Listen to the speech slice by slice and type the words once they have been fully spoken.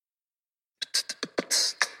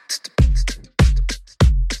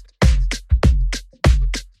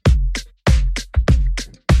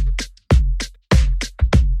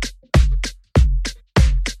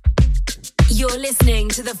listening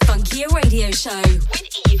to the Funkier Radio Show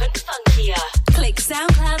with Even Funkier. Click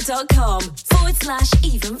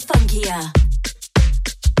soundcloud.com/Even Funkier.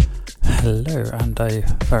 Hello and a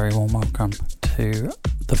very warm welcome to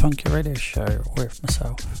the Funkier Radio Show with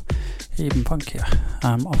myself, Even Funkier.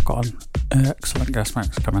 I've got an excellent guest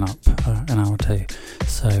mix coming up in hour 2,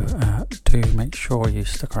 so do make sure you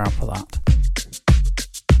stick around for that.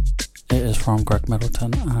 It is from Greg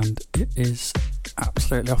Middleton and it is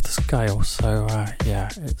absolutely off the scale, so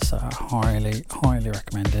it's highly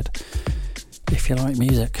recommended if you like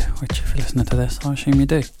music, which if you're listening to this I assume you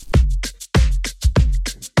do.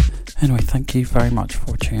 Anyway, thank you very much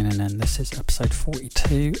for tuning in. This is episode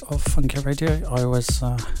 42 of Funkier Radio. I was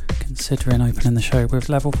considering opening the show with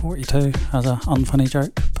level 42 as an unfunny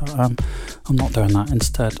joke, but I'm not doing that.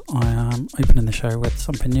 Instead, I am opening the show with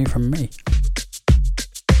something new from me.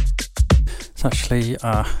 It's actually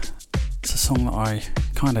it's a song that I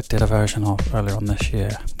kind of did a version of earlier on this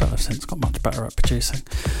year, but I've since got much better at producing,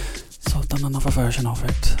 so I've done another version of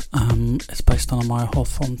it. It's based on my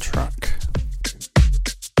Hawthorne track.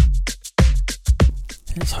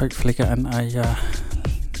 It's hopefully getting a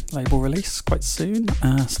label release quite soon.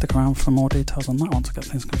 Stick around for more details on that once I get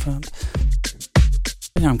things confirmed.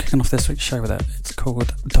 But yeah, I'm kicking off this week's show with it. It's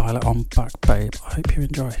called Dial It On Back Babe. I hope you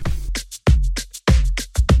enjoy.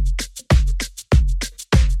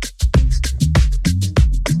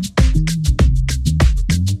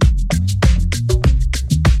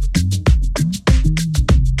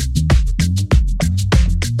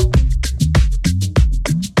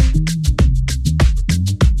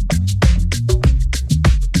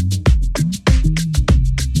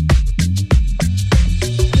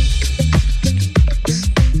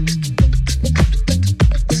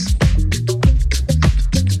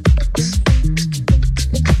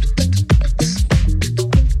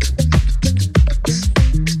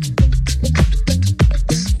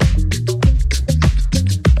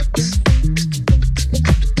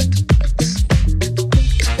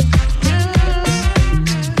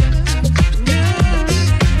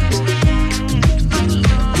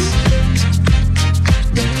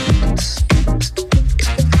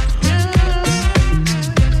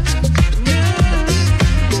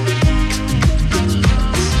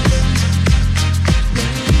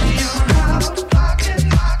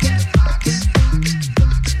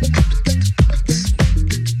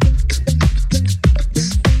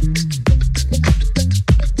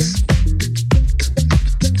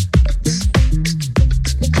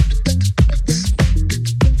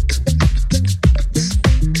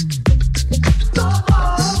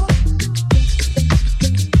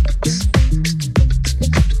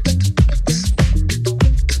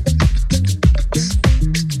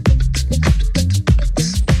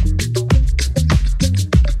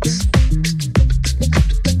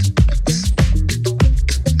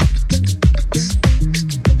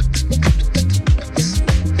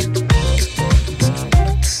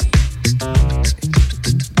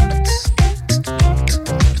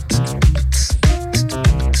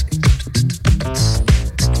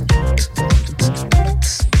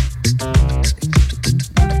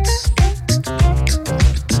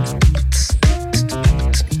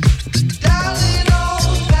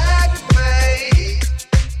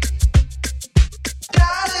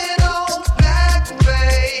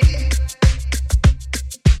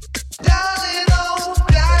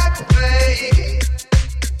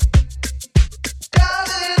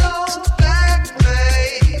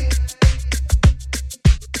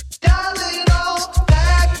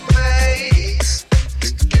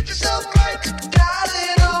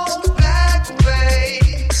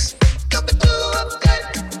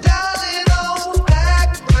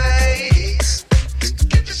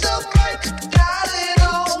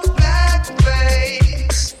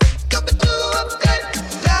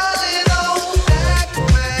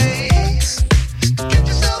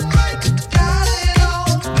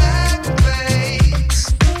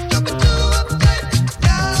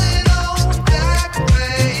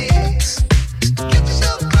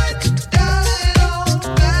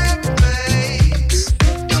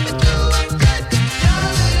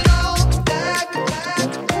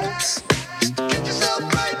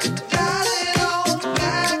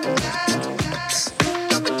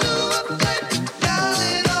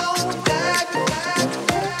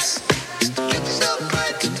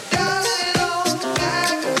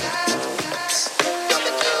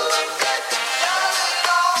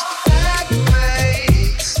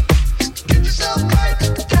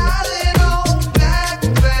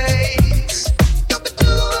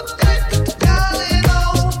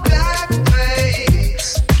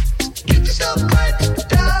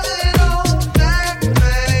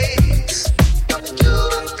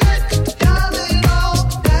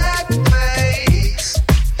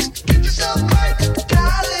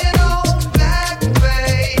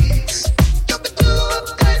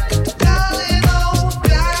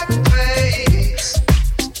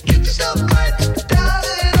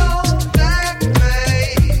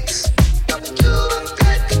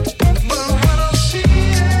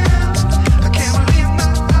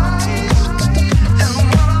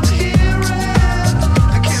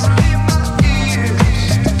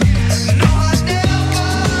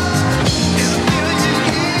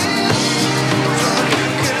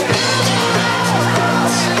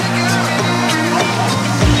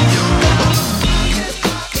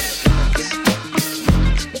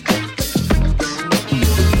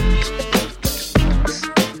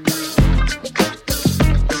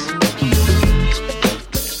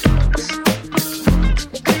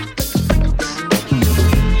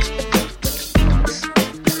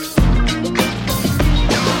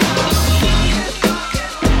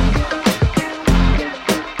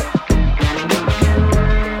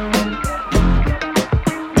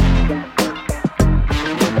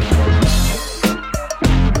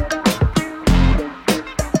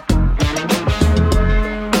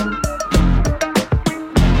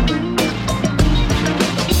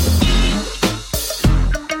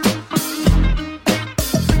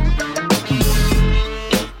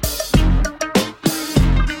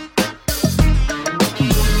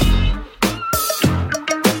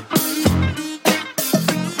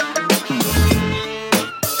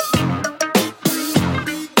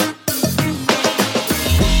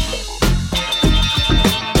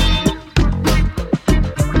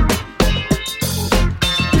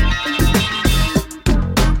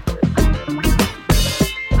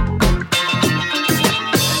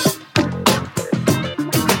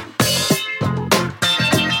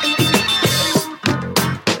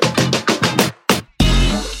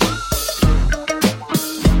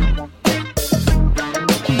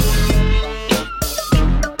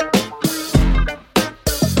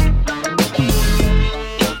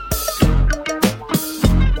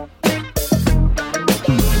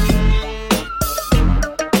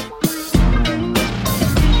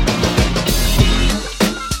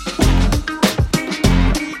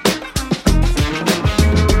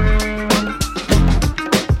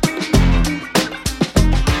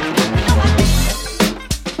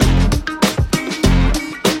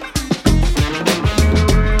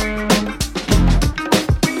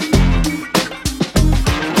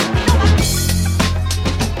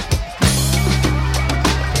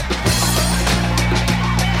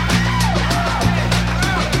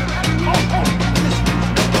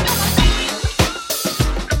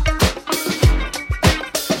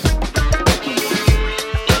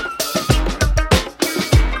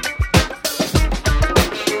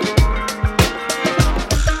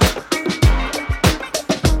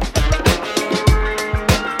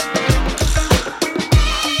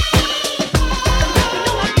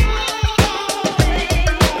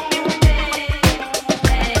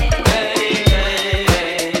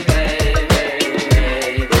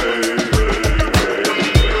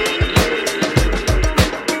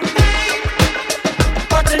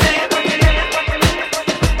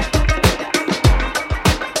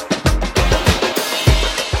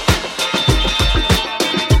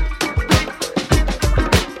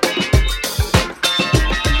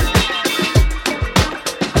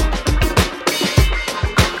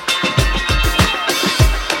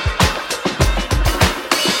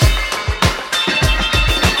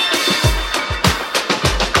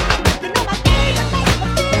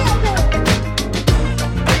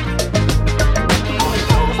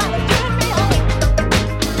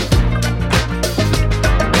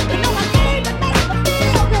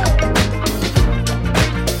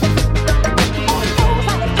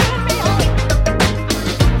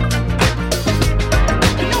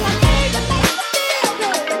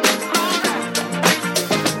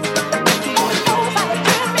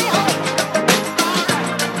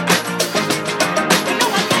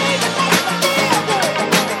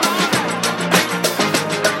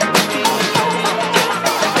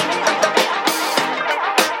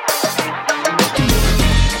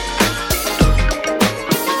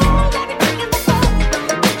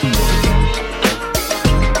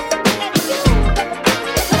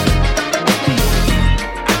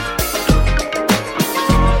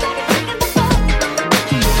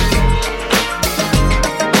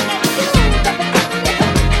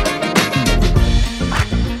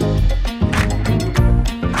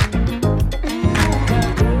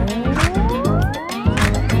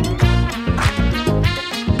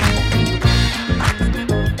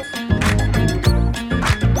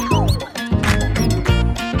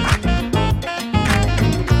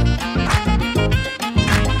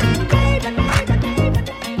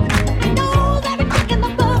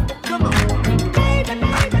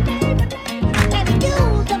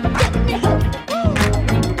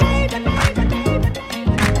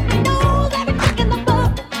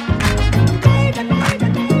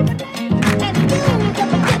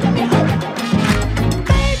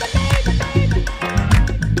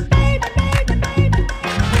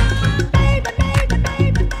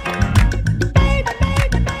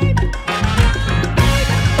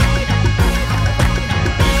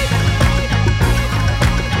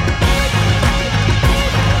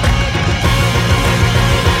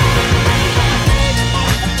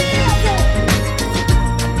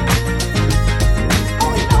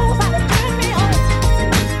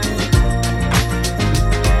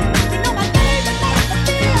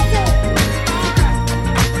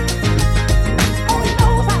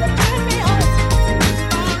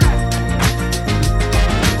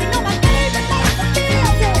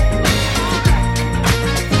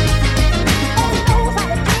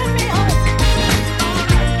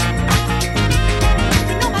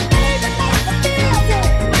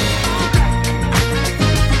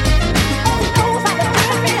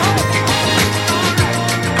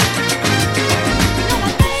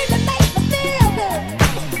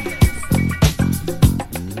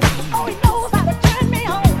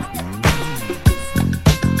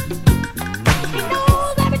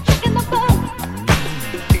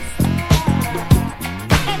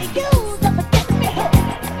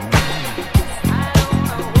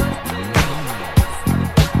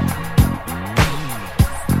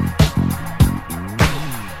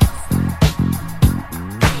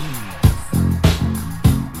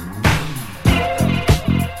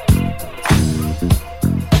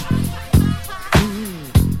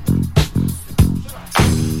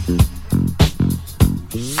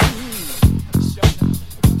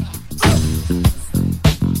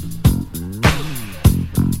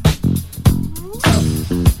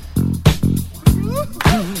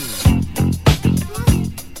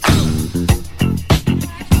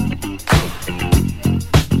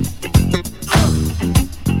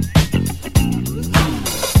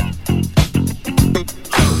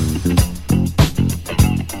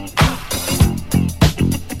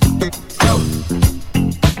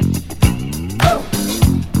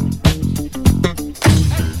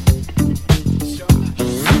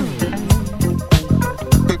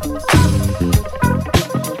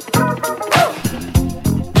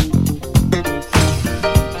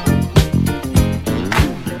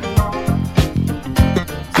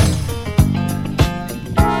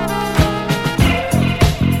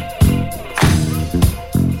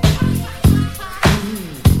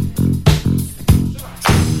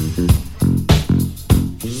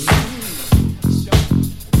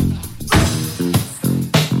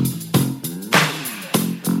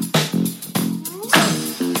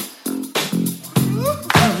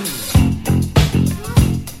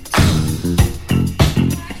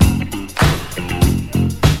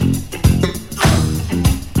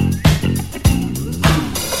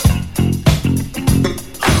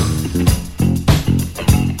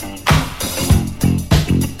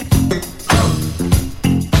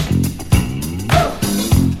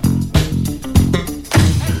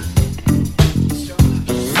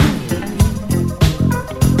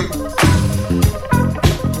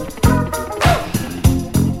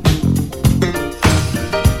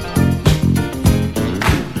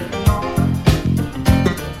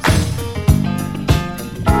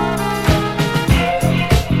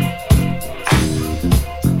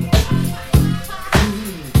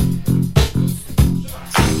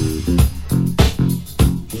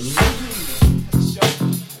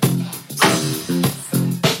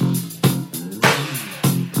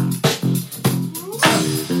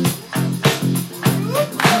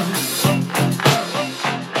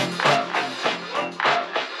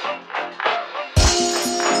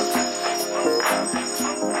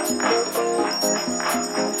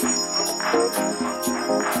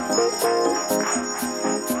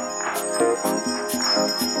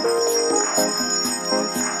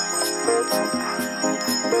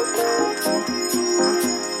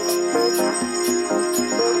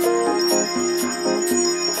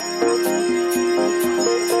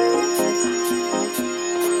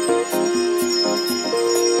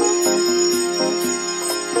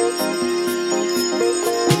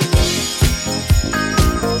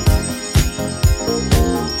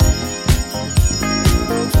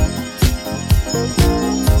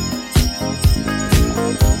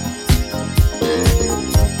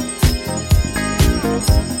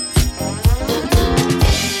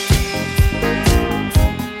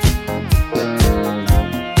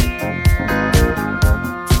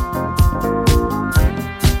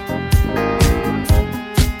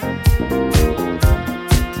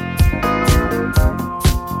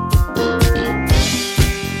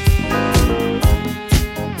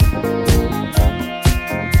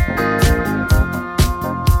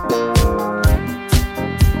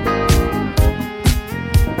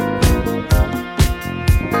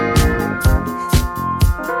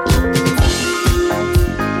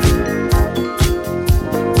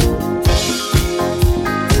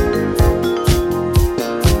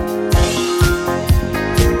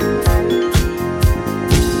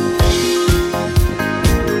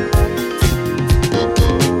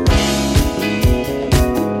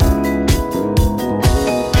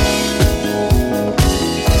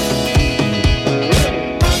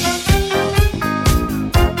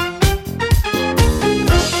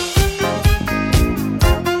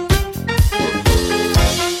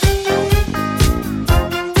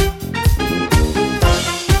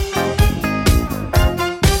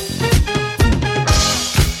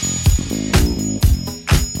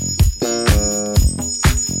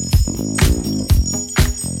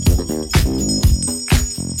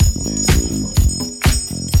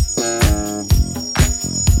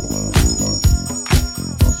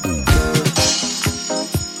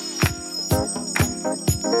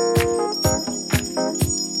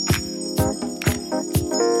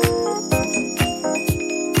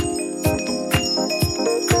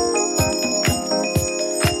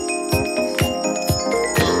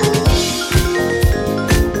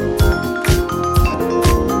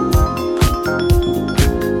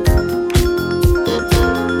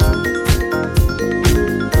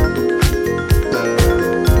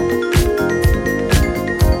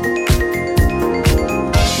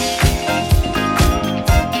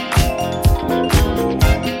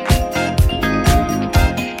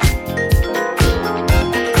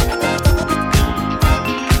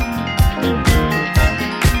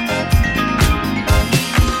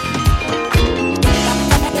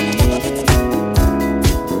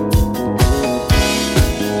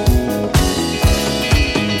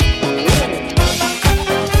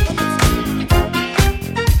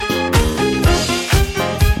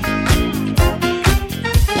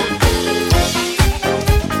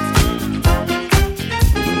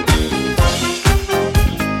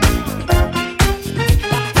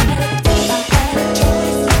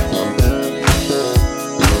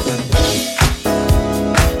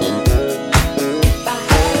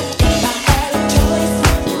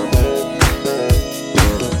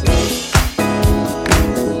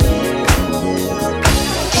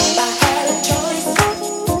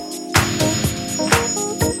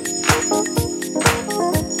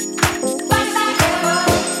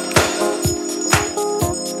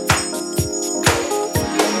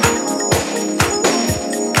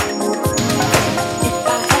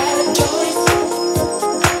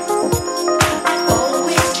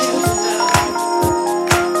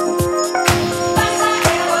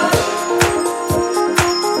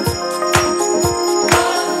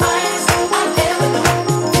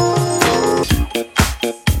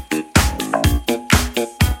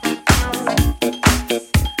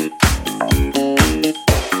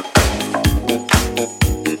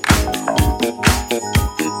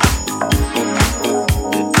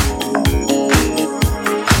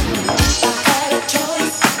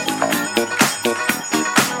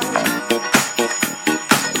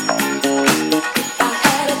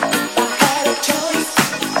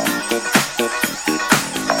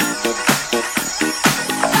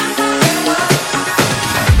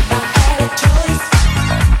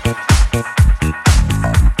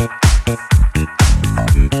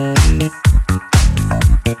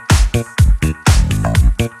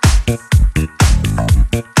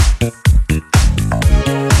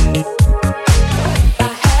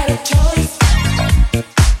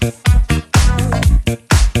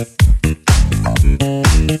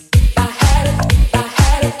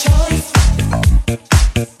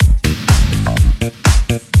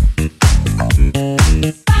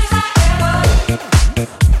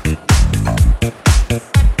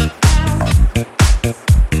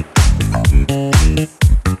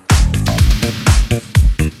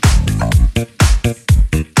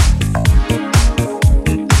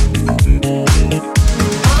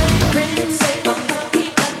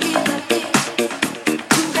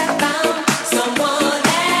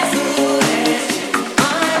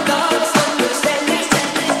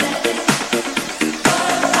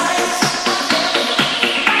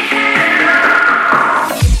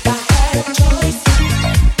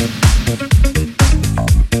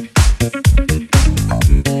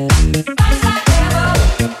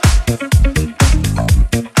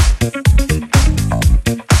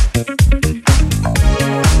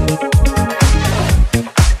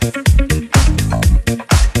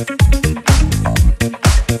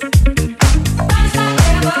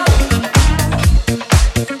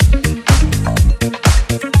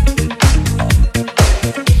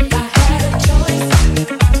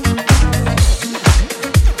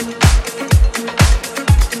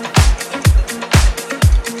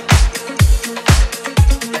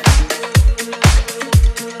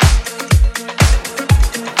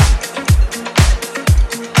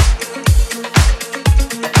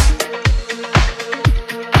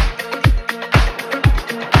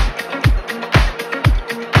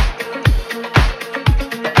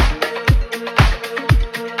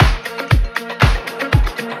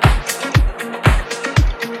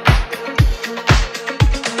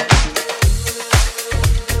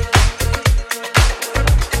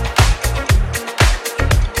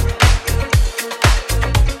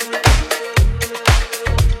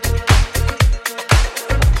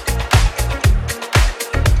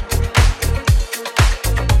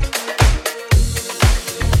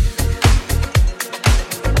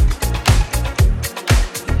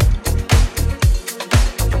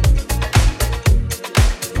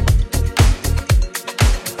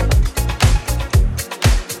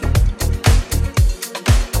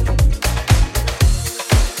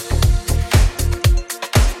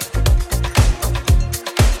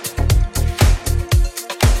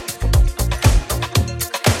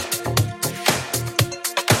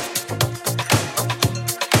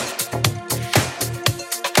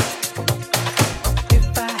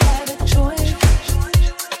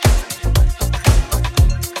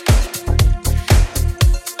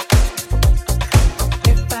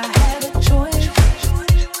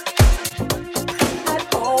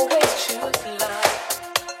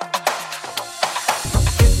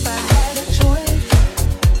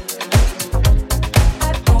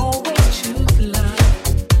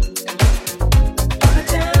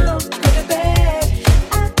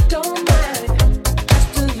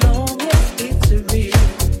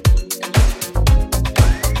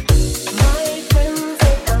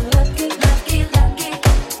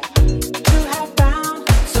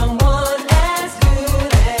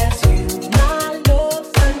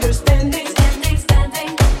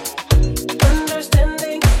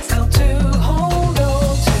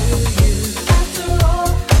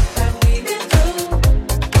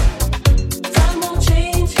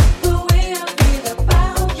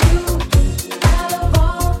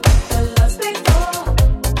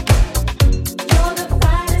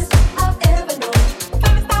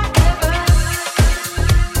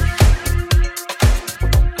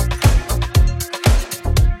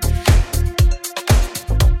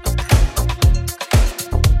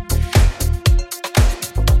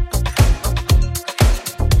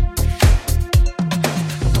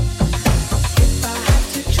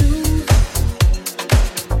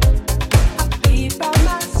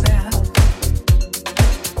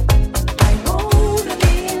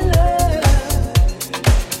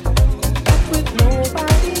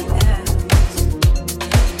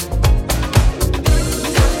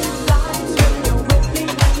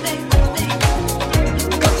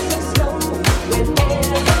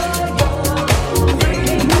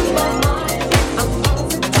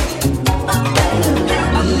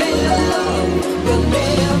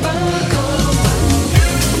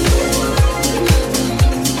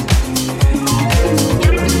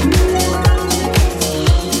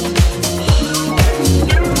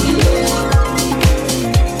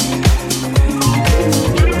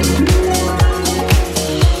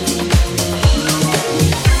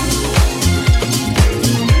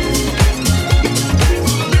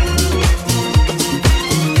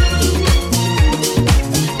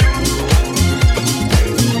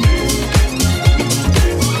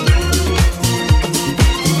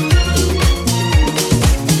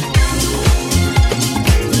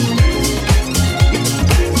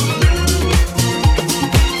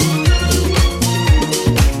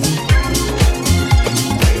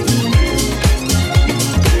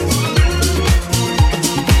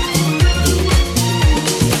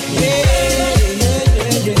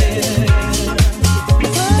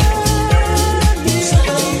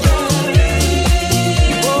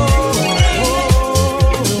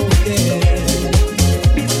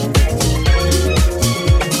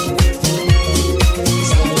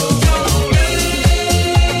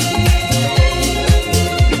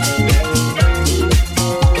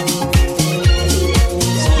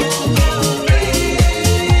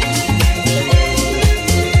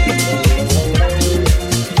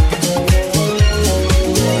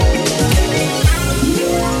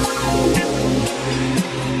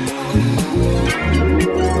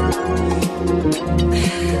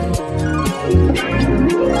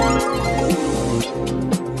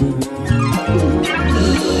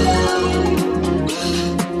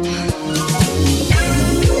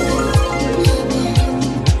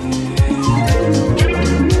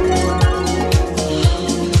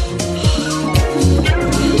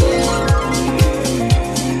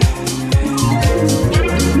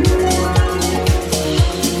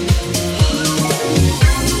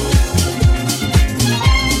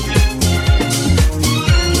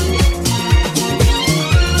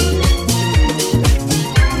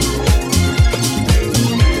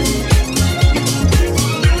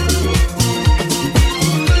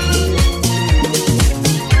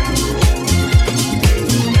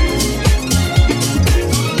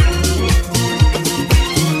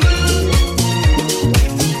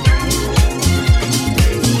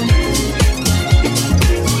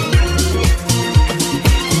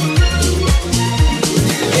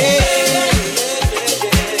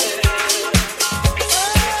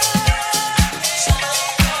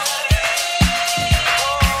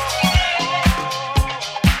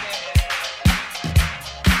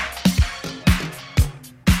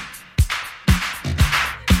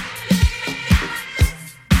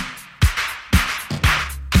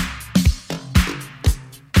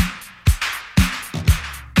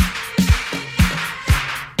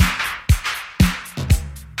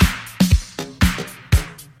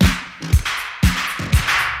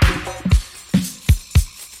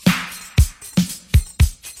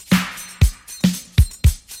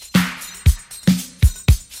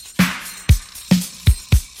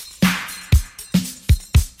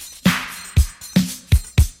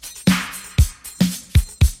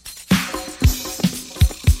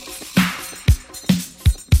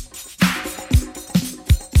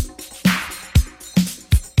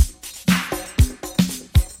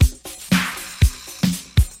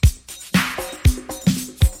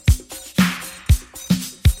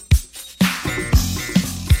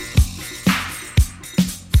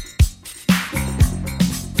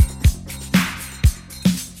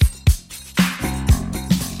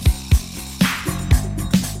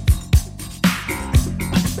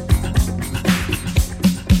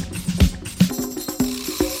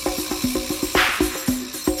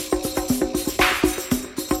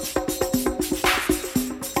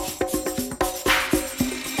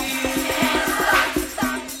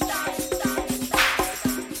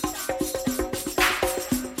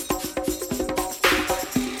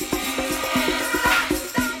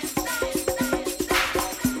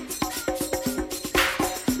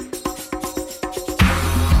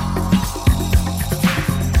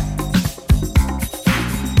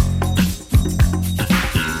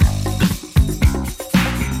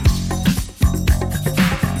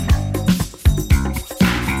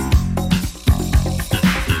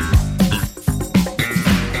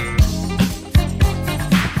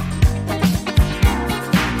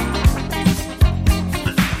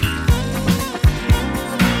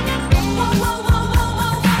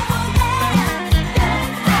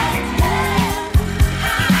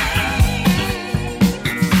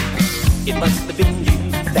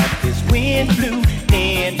 been blue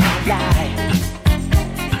in my life,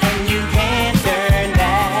 and you can't turn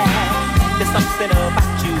back. There's something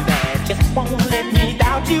about you that just won't let me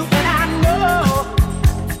doubt you, and I know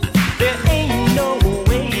there ain't no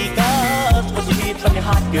way, 'cause what you did from your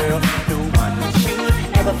heart, girl, no one should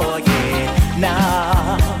ever forget.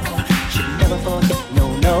 Nah, should never forget, no,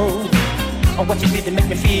 no. What you did to make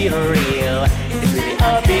me feel real, it's really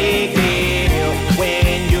a big deal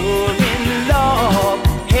when you're in love.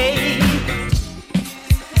 Hey.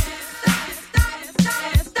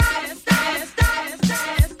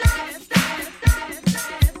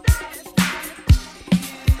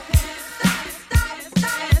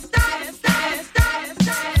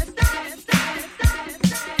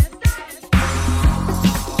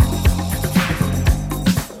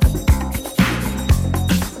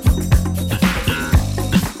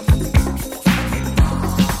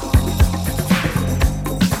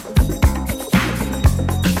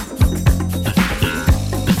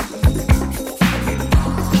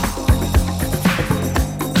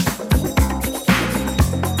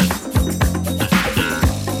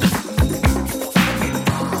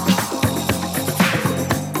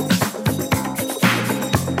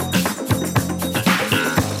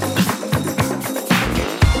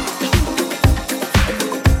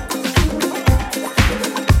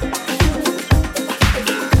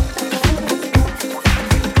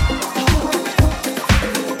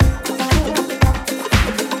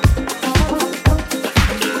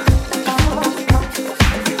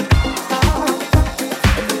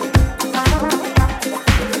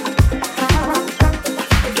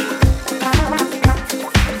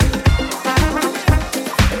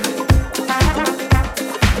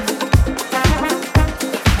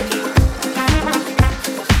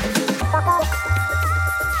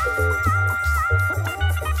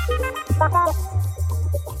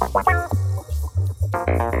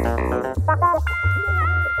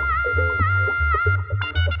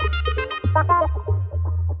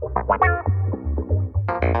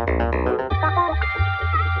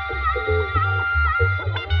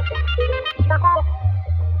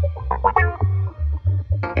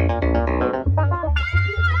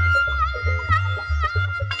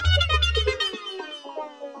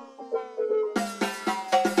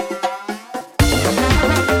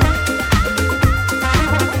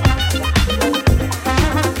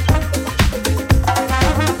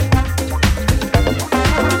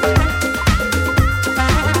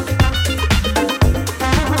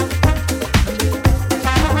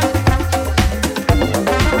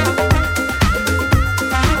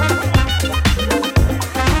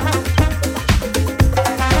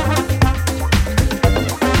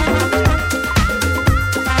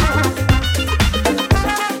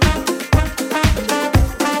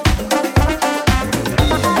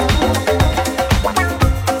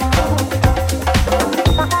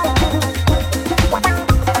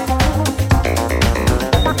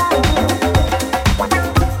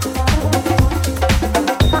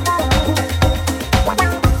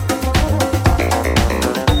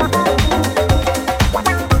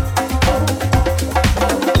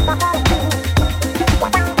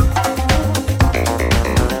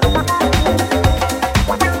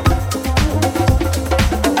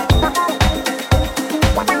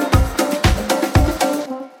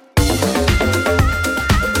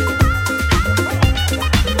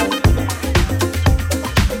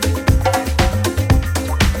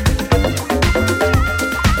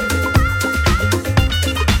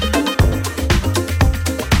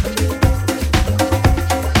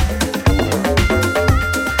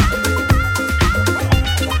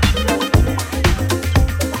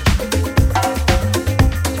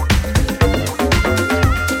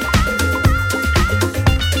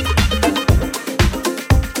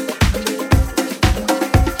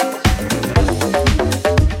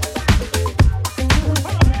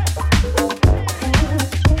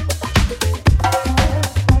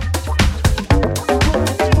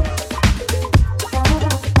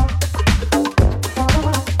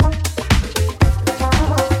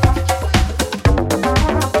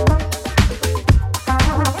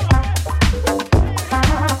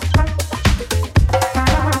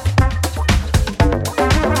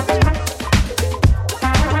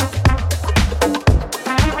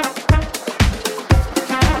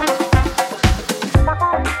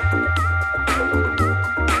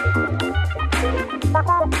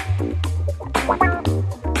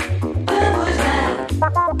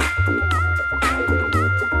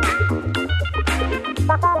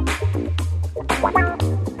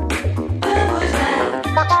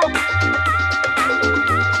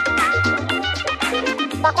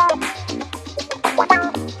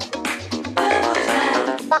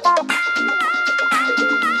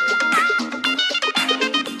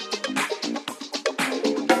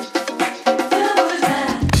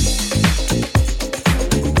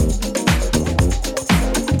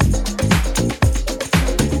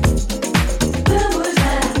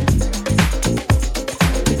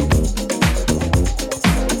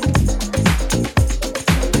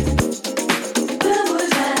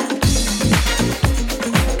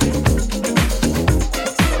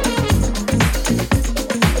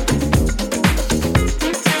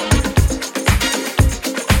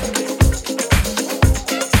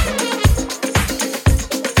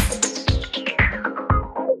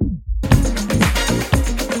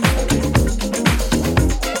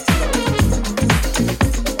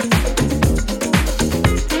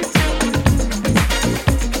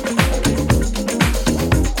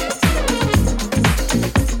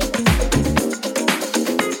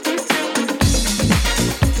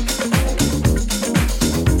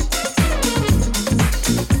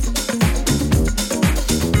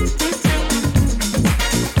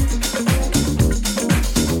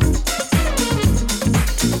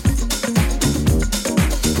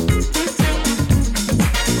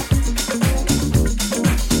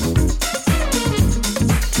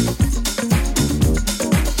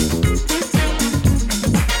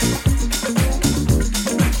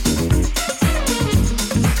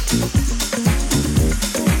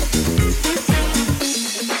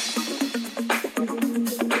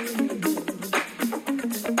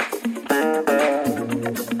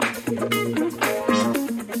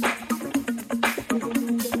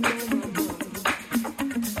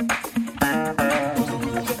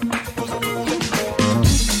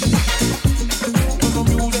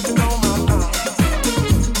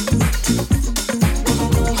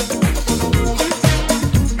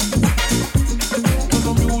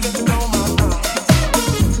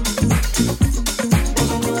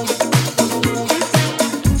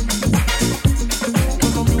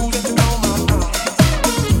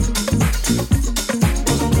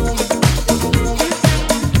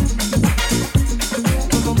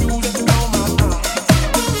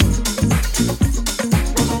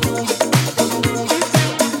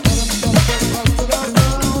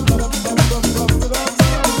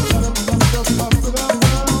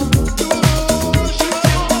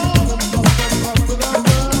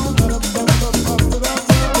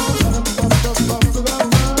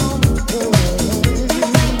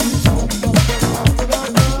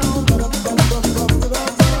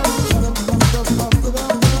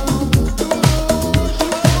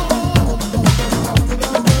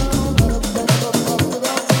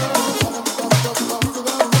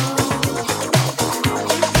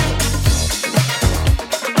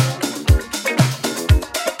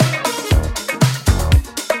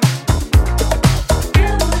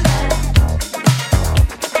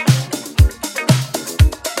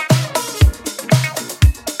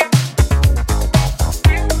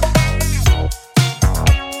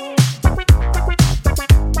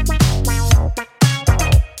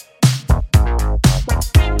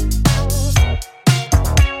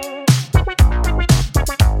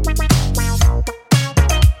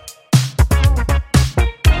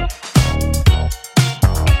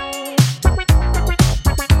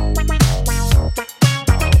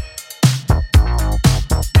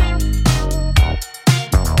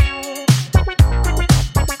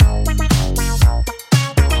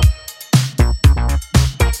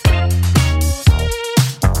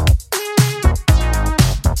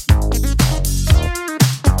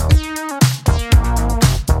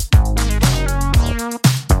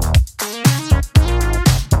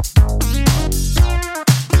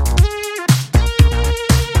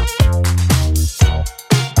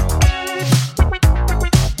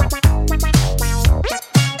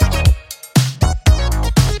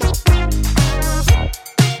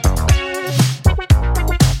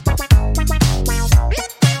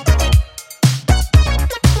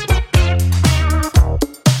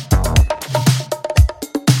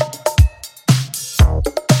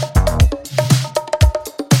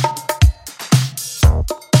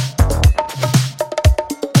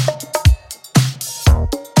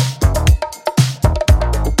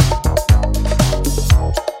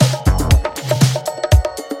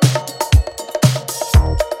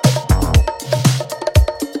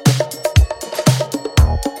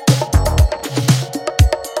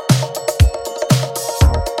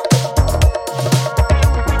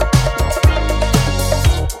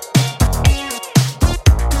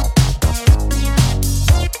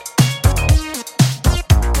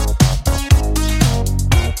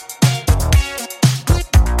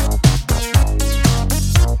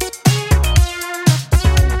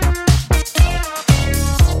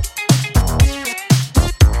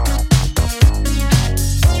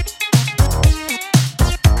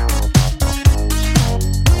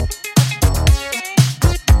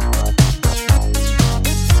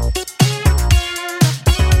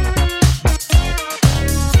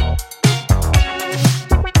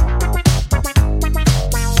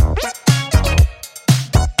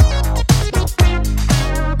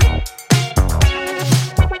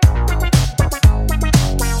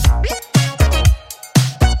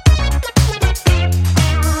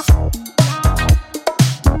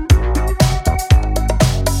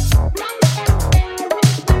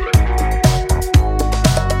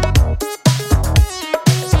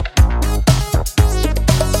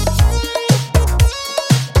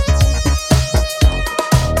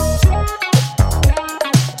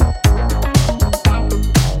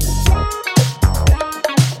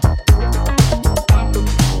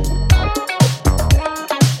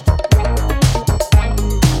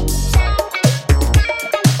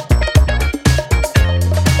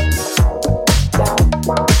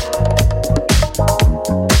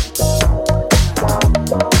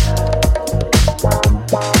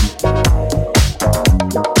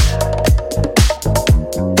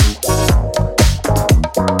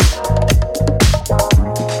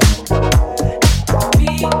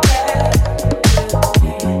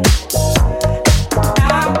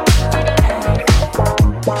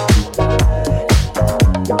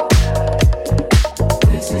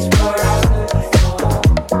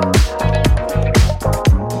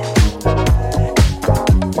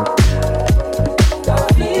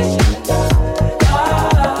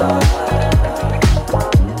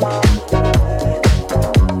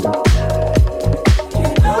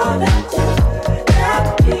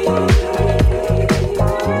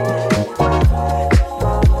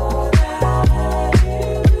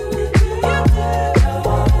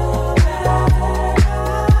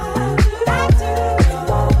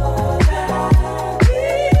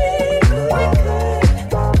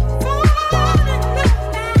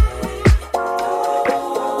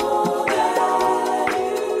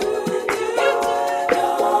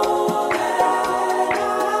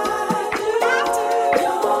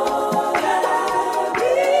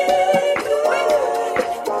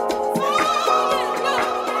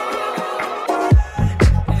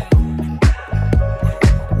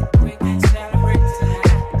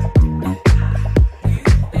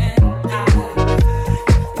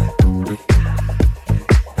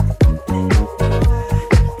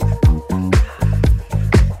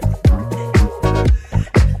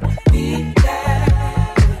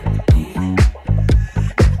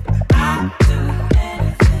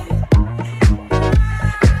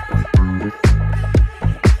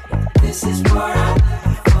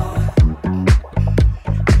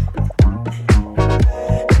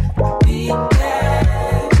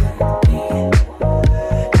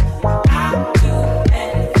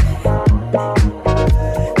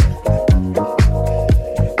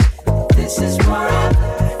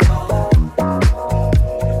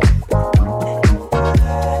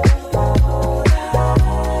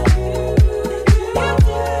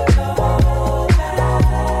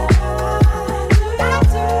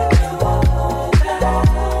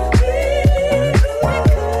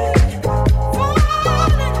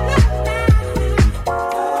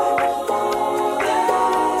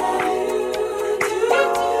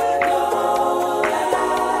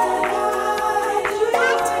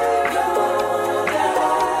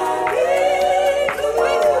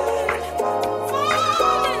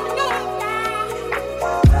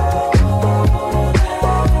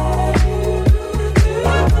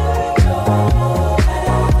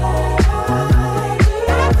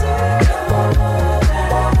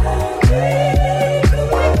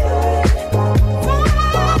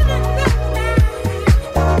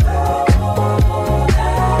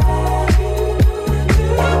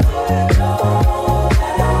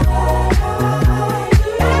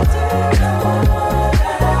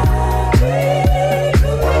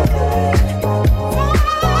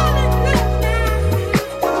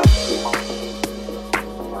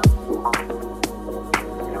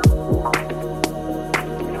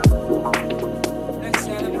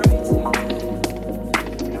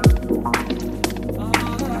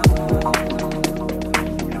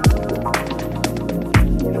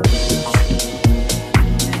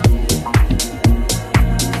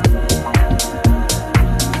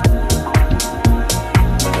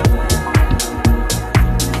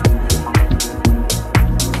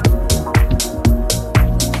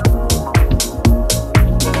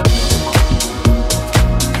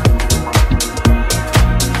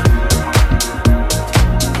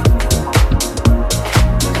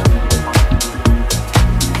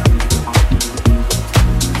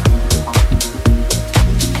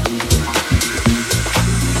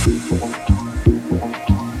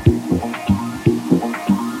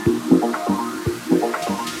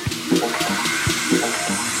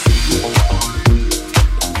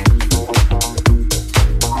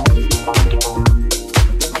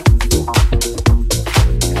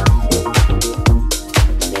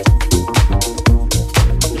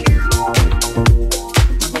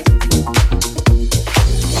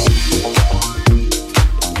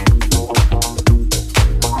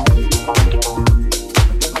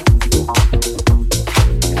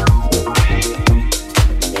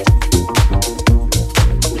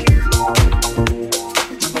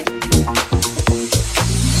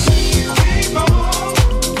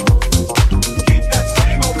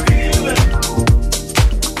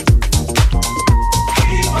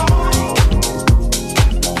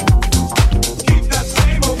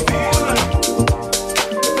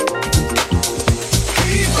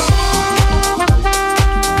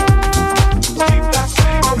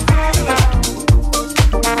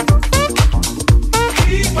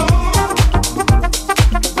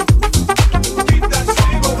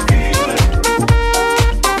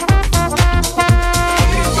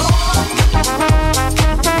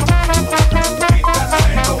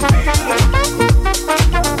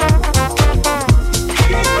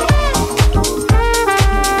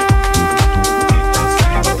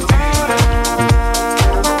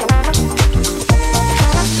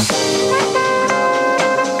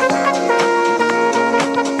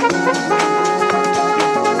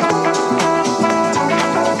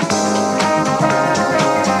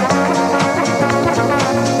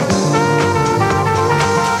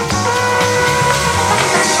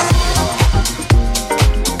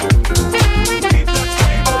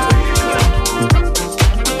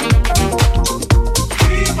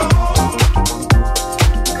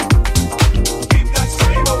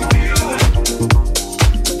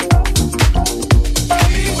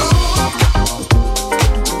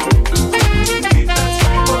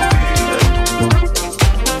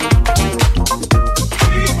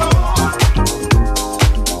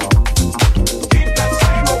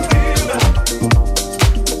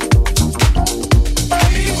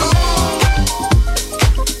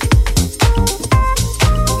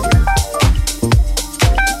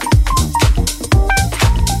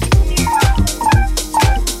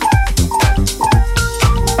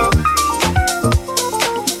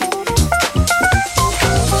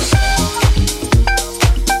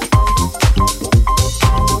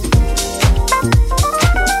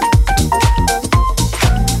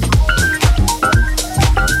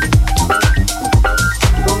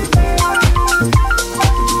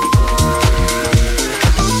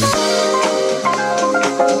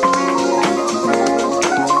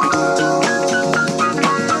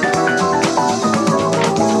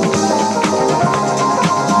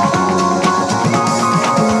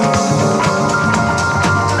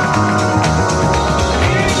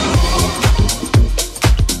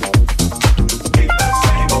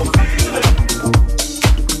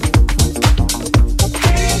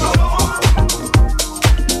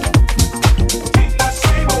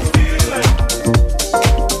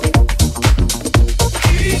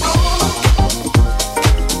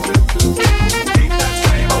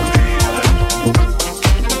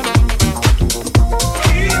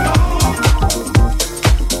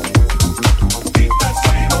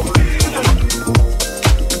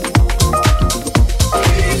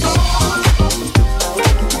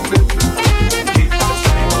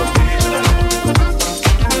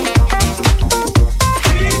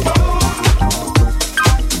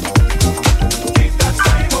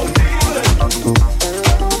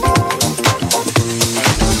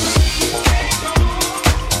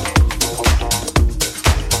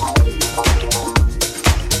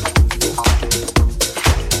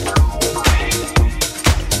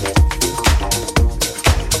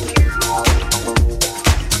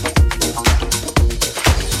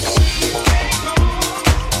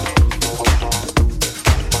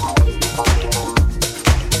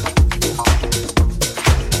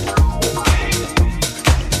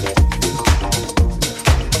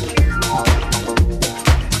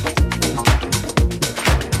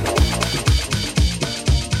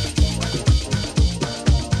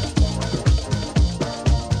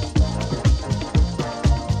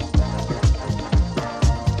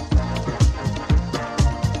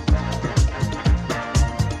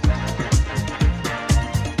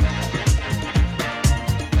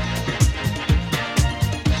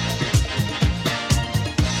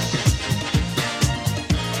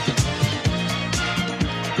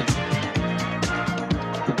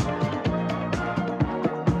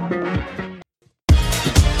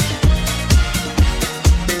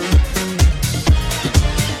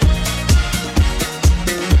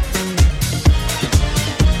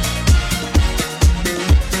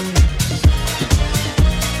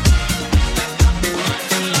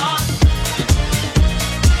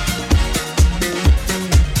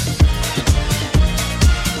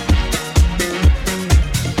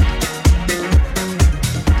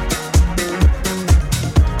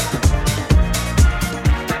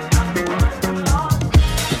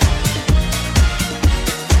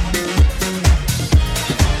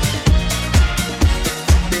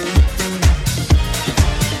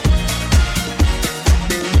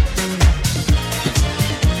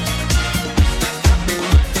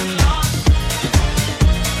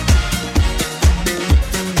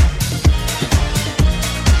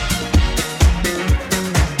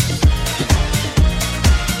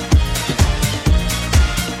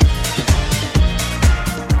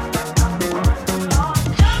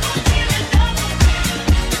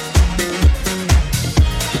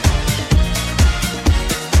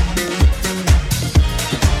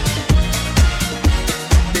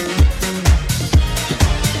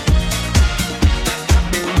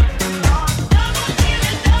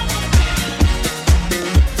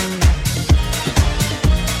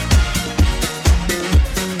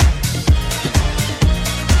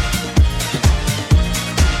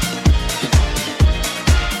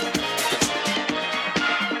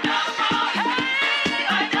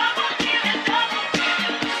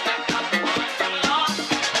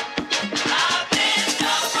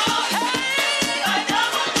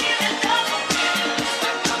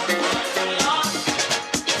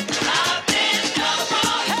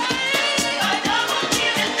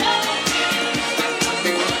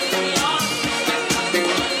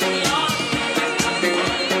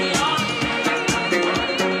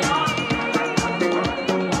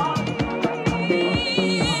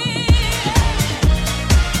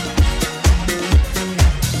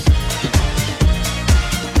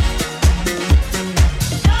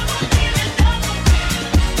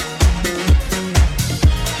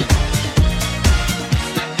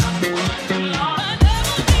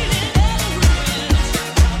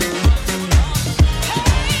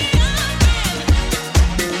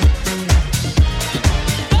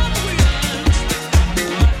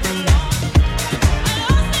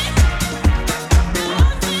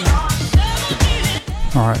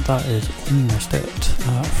 that is almost it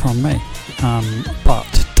from me.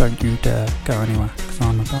 But don't you dare go anywhere, because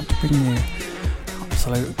I'm about to bring you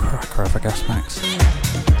absolute cracker of a guest mix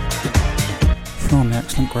from the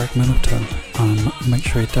excellent Greg Middleton. Make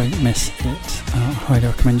sure you don't miss it. I highly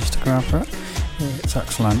recommend you to grab it. It's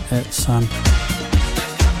excellent. It's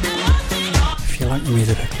if you like the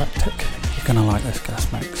music eclectic, you're gonna like this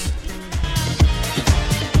guest mix.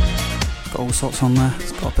 Got all sorts on there.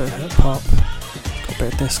 It's got a bit of hip hop, got a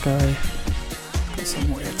bit of disco, got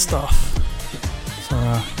some weird stuff. So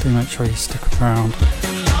do make sure you stick around.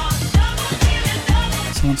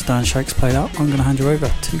 So once Dan Shake's played out, I'm going to hand you over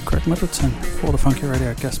to Greg Middleton for the Funky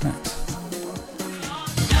Radio guest mix.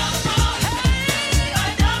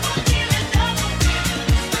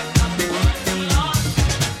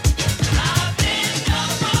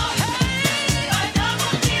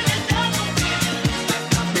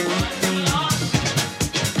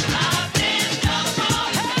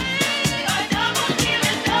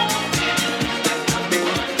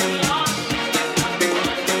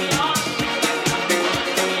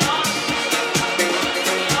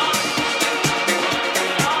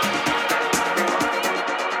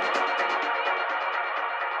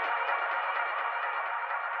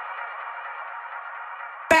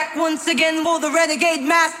 Once again, for the renegade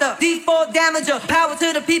master, D4 damager, power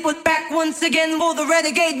to the people. Back once again, for the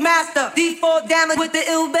renegade master, D4 damage with the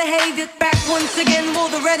ill behavior. Back once again, for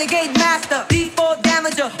the renegade master, D4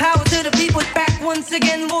 damager, power to the people. Back once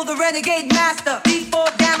again, for the renegade master,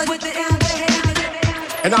 D4 damage with the ill behavior.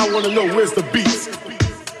 And I wanna know where's the beats,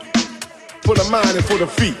 for the mind and for the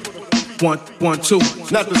feet. 1, 1, 2.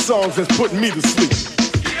 Not the songs that's putting me to sleep.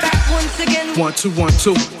 Back once again. 1, 2, 1,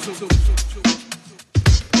 2.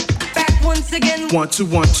 Once again, 1, 2,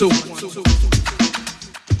 1, 2.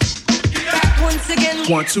 Back once again,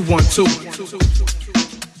 1, 2, 1, 2.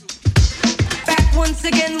 Back once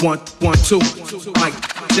again, 1, 1, 2. Mike,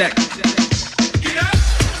 Jack.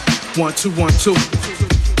 1, 2, 1, 2.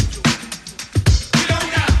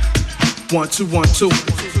 1, 2, 1, 2.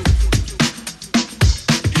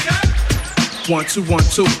 1, 2, 1,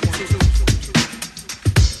 2.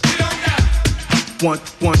 1,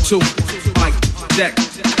 1, 2. Mike, Jack.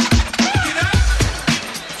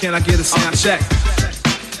 Can I get a sound check?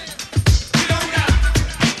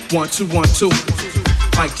 1, 2, 1, 2.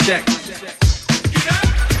 Mic check.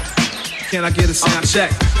 Can I get a sound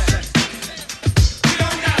check?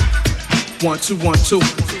 1, 2, 1, 2.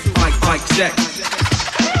 Mic check.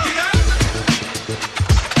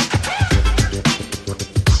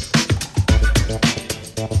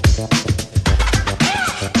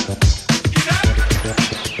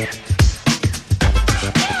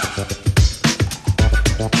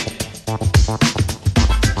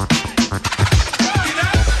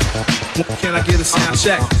 Can I get a sound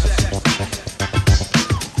check?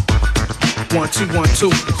 1, 2, 1, 2.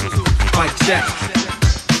 Mic check.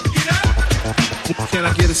 Can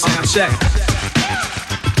I get a sound check?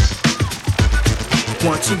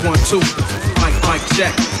 1, 2, 1, 2. Mic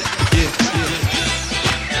check. Yeah.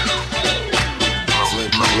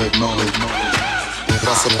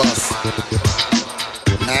 Bus a bus.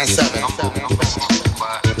 9-7.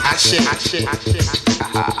 I shit.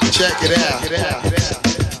 Check it out.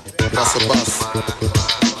 Bus a bus.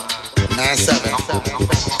 9-7.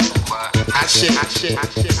 I shit.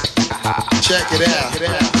 Check it out.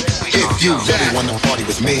 If you really wanna party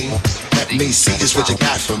with me, let me see just what you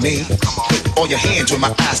got for me. Put all your hands where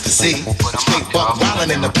my eyes can see. Straight buck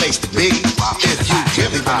wildin' in the place to be. If you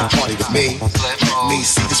really wanna party with me, let me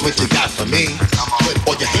see just what you got for me. Put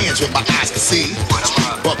all your hands where my eyes can see.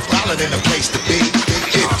 Straight buck wildin' in the place to be.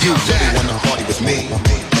 If you really wanna party with me,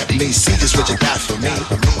 let me see just what you got for me.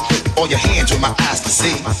 Put all your hands where my eyes can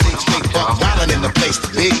see. Straight buck wildin' in the place to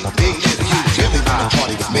be. If you really wanna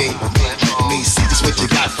party with me, let me see just what you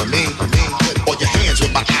got for me. Put all your hands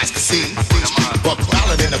where my eyes can see. Straight buck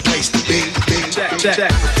wildin' in the place to be.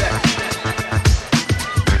 Check.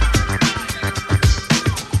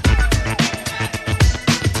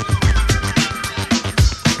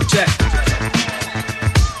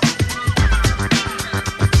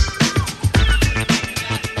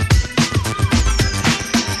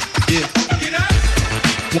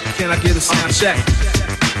 Can I get a sound check?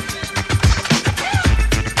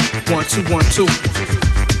 1, 2, 1, 2.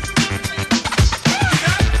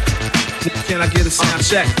 Can I get a sound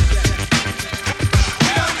check?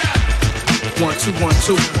 1, 2, 1,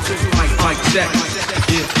 2. Mic check.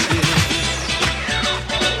 Yeah.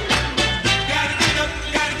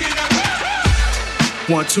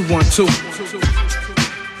 1, 2, 1, 2.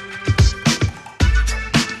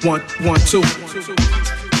 1, 1, 2.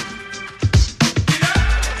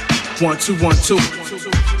 1, 2, 1, 2.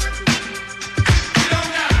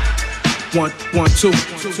 One, two,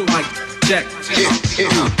 mic check. If you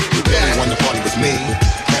really want to party with me,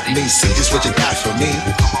 let me see just what you got for me.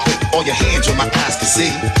 Put all your hands where my eyes can see.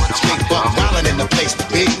 Straight buck wildin' in the place to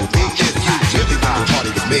be. If you really want to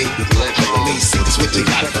party with me, let me see just what you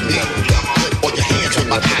got for me. Put all your hands where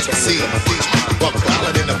my eyes can see. Buck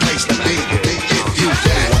wildin' in the place to be. If you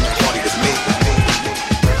really want to party with me,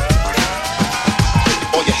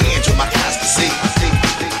 put all your hands where my eyes can see.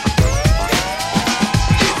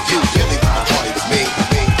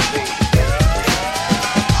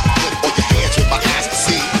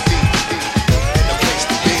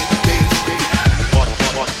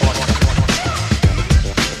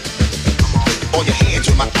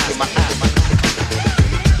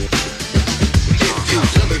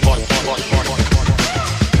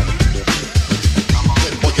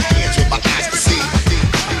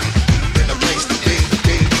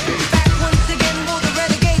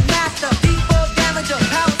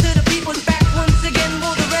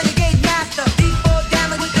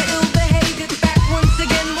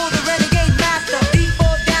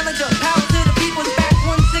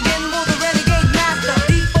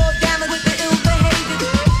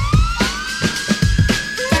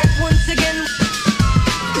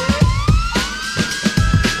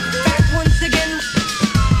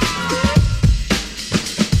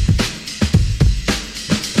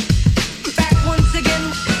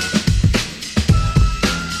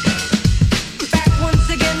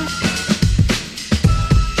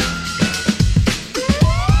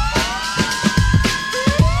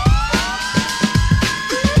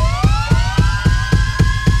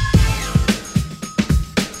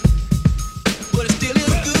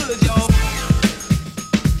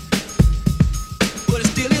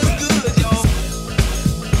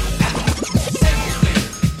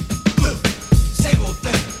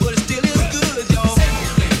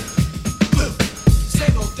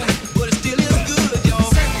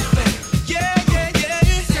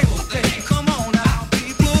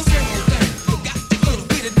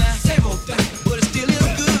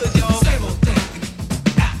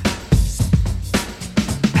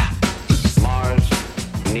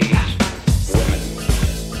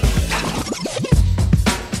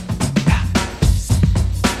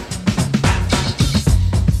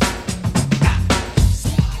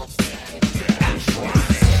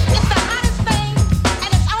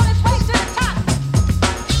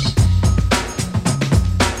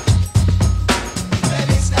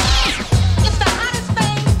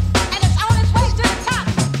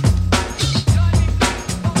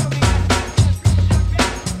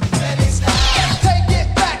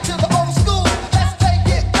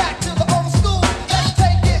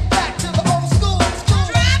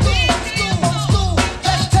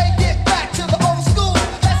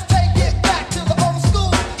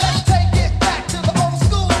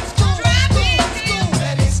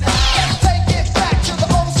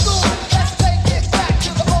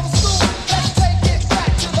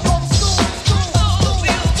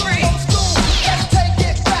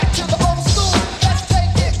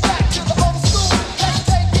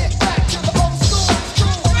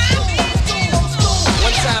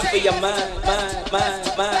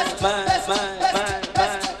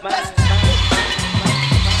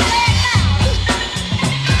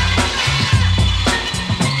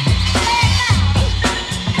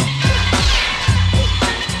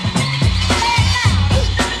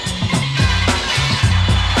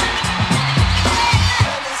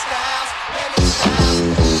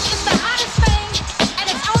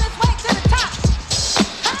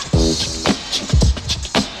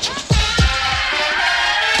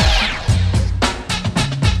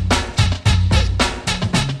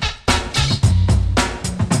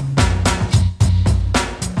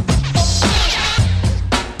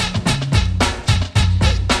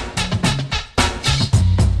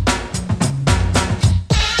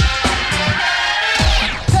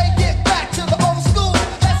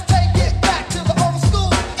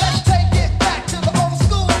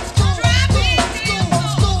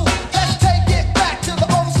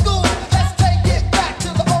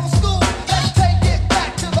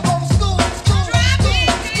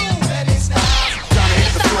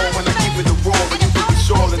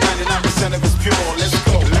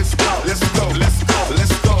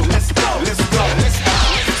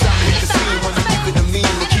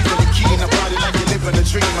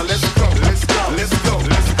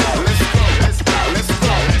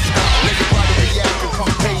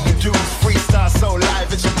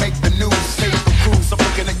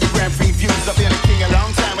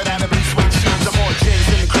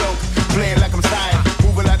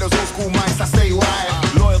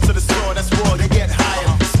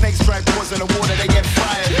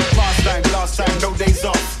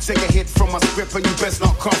 but you best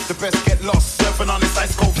not cross. The best get lost, surfing on this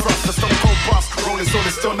ice cold frost. The stone cold boss, rolling so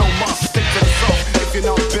there's still no moss. Stick to the soft if you're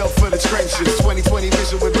not built for the trenches. 20/20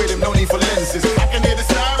 vision with rhythm, no need for lenses. I can hear the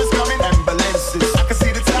sirens coming, ambulances. I can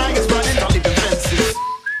see the tigers running, not even fences.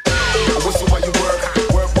 I whistle while you work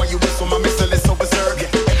while you whistle. My missile is so berserk.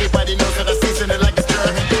 Everybody knows that I season it like it's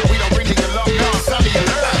dirt. We don't really get long, no, sound the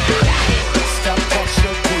alert. Stop what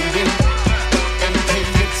you're doing and pay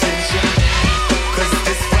attention. 'Cause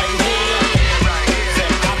this right here,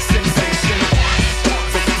 that hot sensation,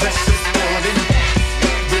 the pressure's building,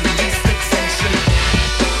 release the tension.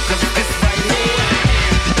 'Cause this right here,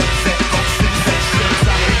 that hot sensation.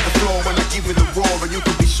 I hit the floor when I give it a roar, and you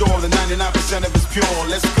can be sure that 99% of it's pure.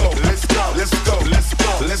 Let's go, let's go, let's go, let's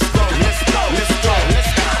go, let's go, let's go, let's go,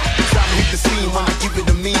 let's go. Time to hit the scene when I give it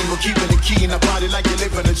a mean. We're keeping it keen. I party like you're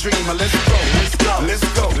living a dream. Let's go, let's go, let's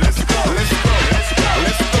go, let's go, let's go, let's go,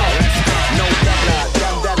 let's go, let's go. No dada,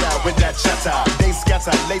 damn dada with that chatter. They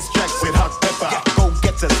scatter, lace tracks with hot pepper. Go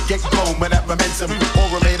get us, get going with that momentum.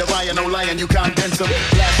 Aura made of iron, no lion, you can't dent them.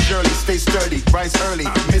 Blast Shirley, stay sturdy, rise early.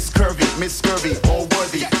 Miss Curvy, Miss Scurvy, all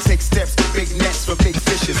worthy. Take steps, big nets for big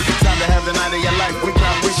fishes. Time to have the night of your life with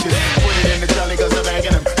grand wishes. Put it in the trolley 'cause I'm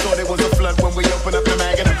bagging them. Thought it was a flood when we opened up the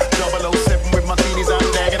Magnum. 007 with martinis,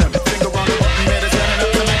 I'm dagging them. Finger on the button, better turn it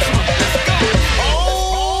up to maximum. Let's go.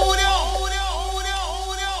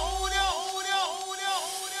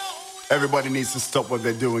 Everybody needs to stop what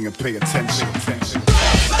they're doing and pay attention.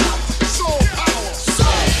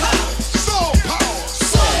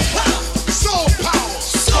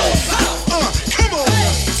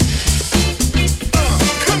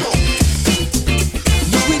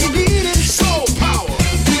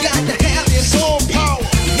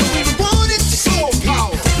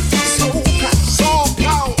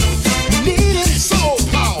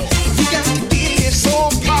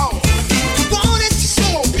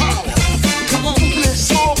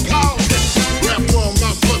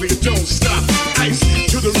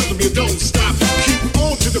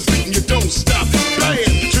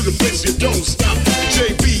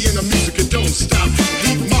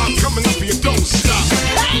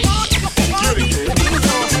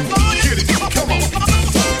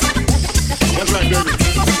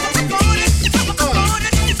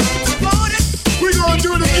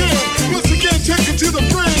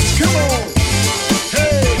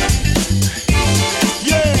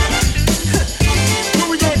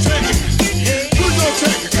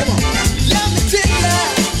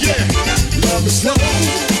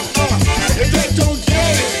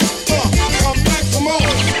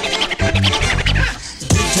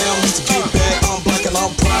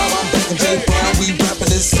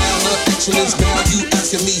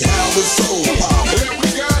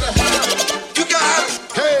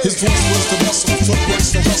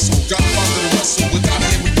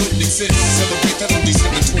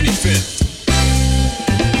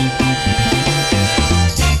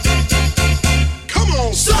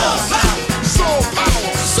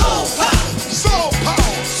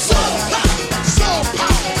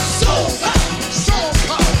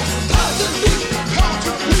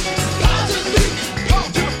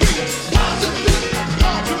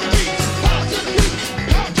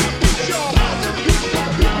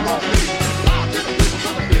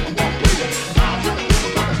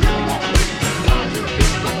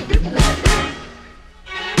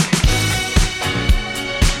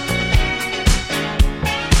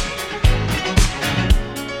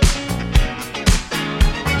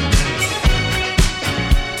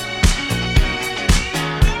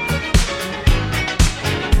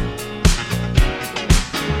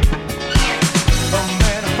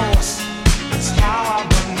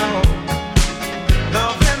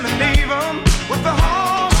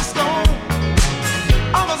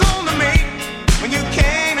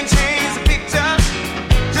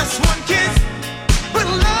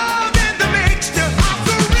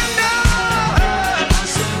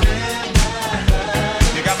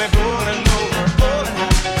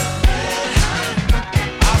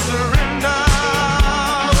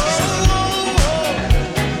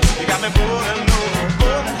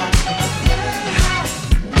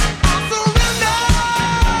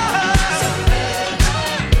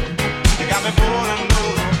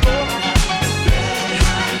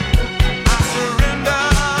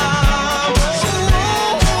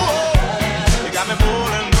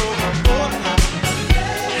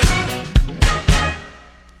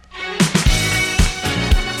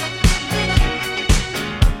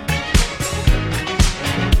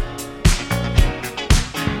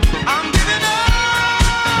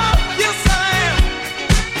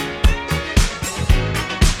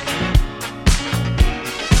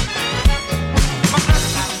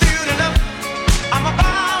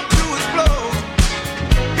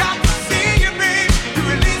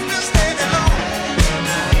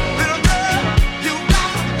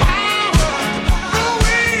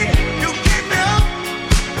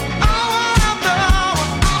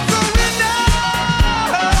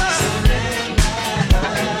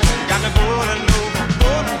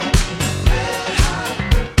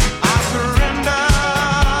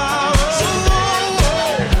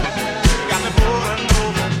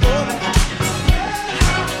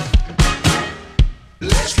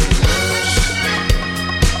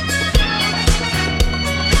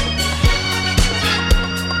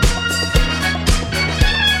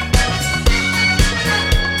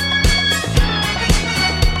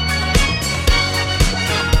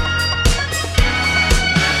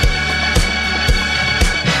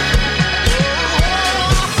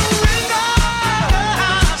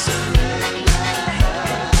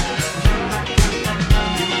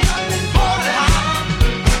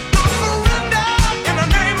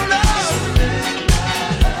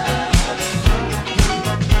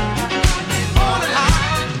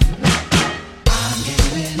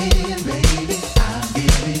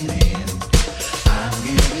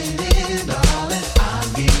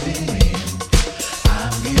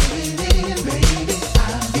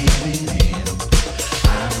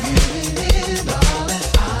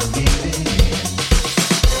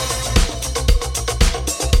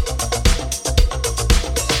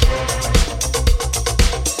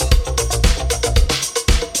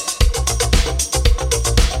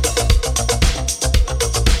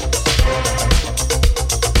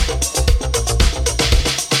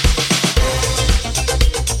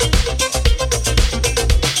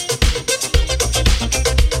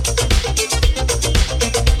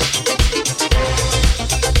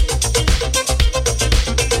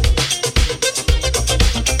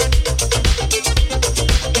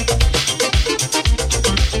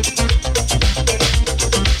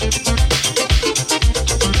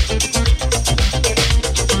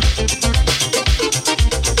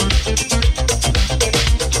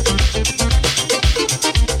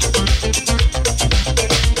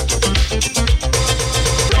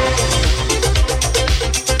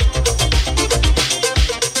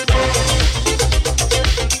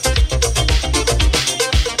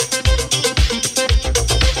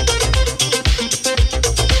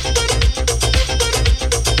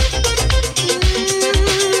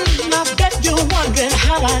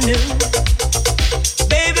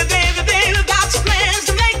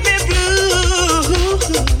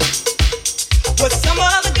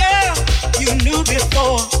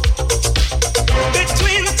 before.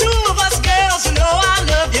 Between the two of us, girls, you know I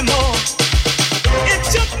love you more. It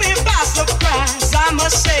took me by surprise, I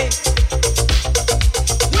must say.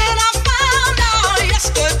 When I found out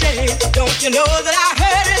yesterday, don't you know that I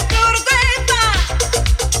heard it through the grapevine?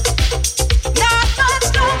 Not much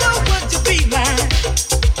longer would you be mine.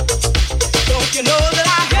 Don't you know that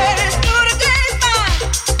I heard it through the grapevine?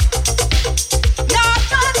 Not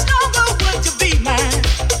much longer would you be mine.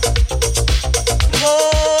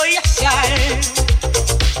 Oh, yes I am.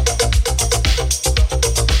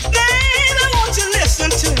 Baby, won't you listen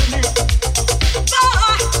to me?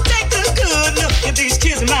 Boy, take a good look at these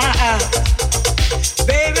tears in my eyes.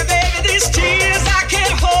 Baby, baby, these tears I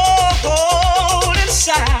can't hold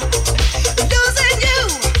inside. Losing you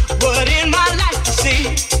would in my life to see.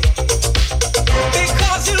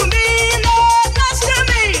 Because you mean that much to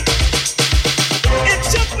me. It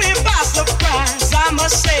took me by surprise, I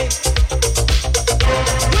must say.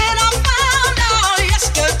 When I found out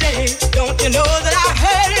yesterday, don't you know that I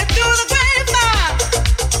heard it through the grapevine?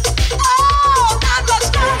 Oh, not much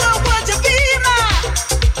longer would you be mine.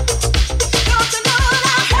 Don't you know that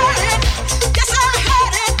I heard it? Yes, I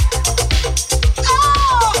heard it.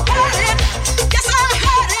 Oh, heard it. Yes, I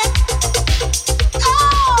heard it.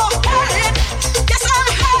 Oh, heard it. Yes, I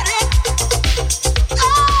heard it.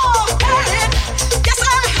 Oh, heard it. Yes,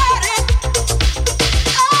 I heard it.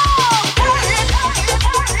 Oh, heard it.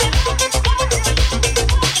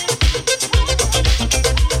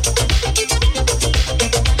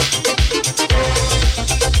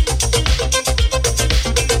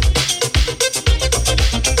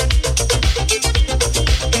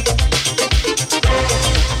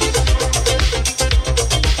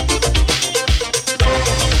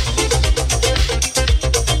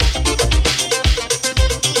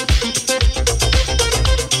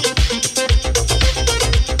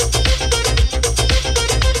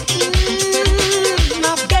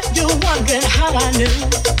 I bet you're wondering how I knew.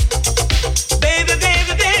 Baby,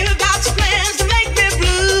 baby, baby, got your plans to make me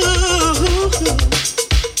blue.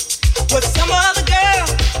 With some other girl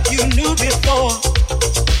you knew before.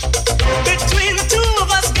 Between the two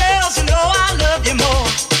of us, girls, you know I love you more.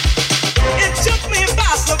 It took me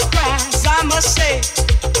by surprise, I must say.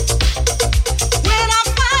 When I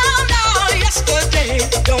found out yesterday,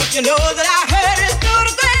 don't you know that I heard it through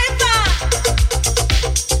the grapevine?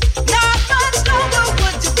 Not much longer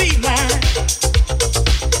would you be mine.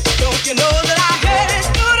 Don't you know that I heard it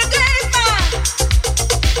through the grapevine?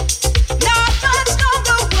 Not much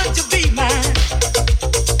longer would you be mine.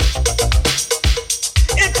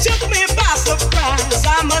 It took me by surprise,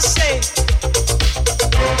 I must say.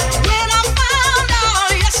 When I found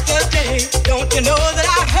out yesterday, don't you know that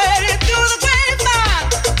I heard it through the grapevine?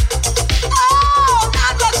 Oh,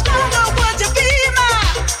 not much longer would you be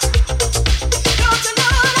mine. Don't you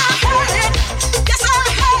know that I heard it? Yes, I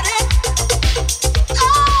heard it.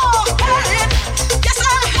 Oh, heard it. Yes,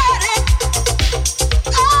 I heard it.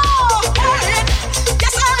 Oh, heard it.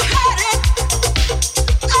 Yes, I heard it.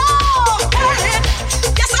 Oh, heard it.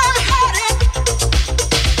 Yes, I heard it.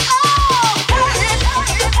 Oh, heard it.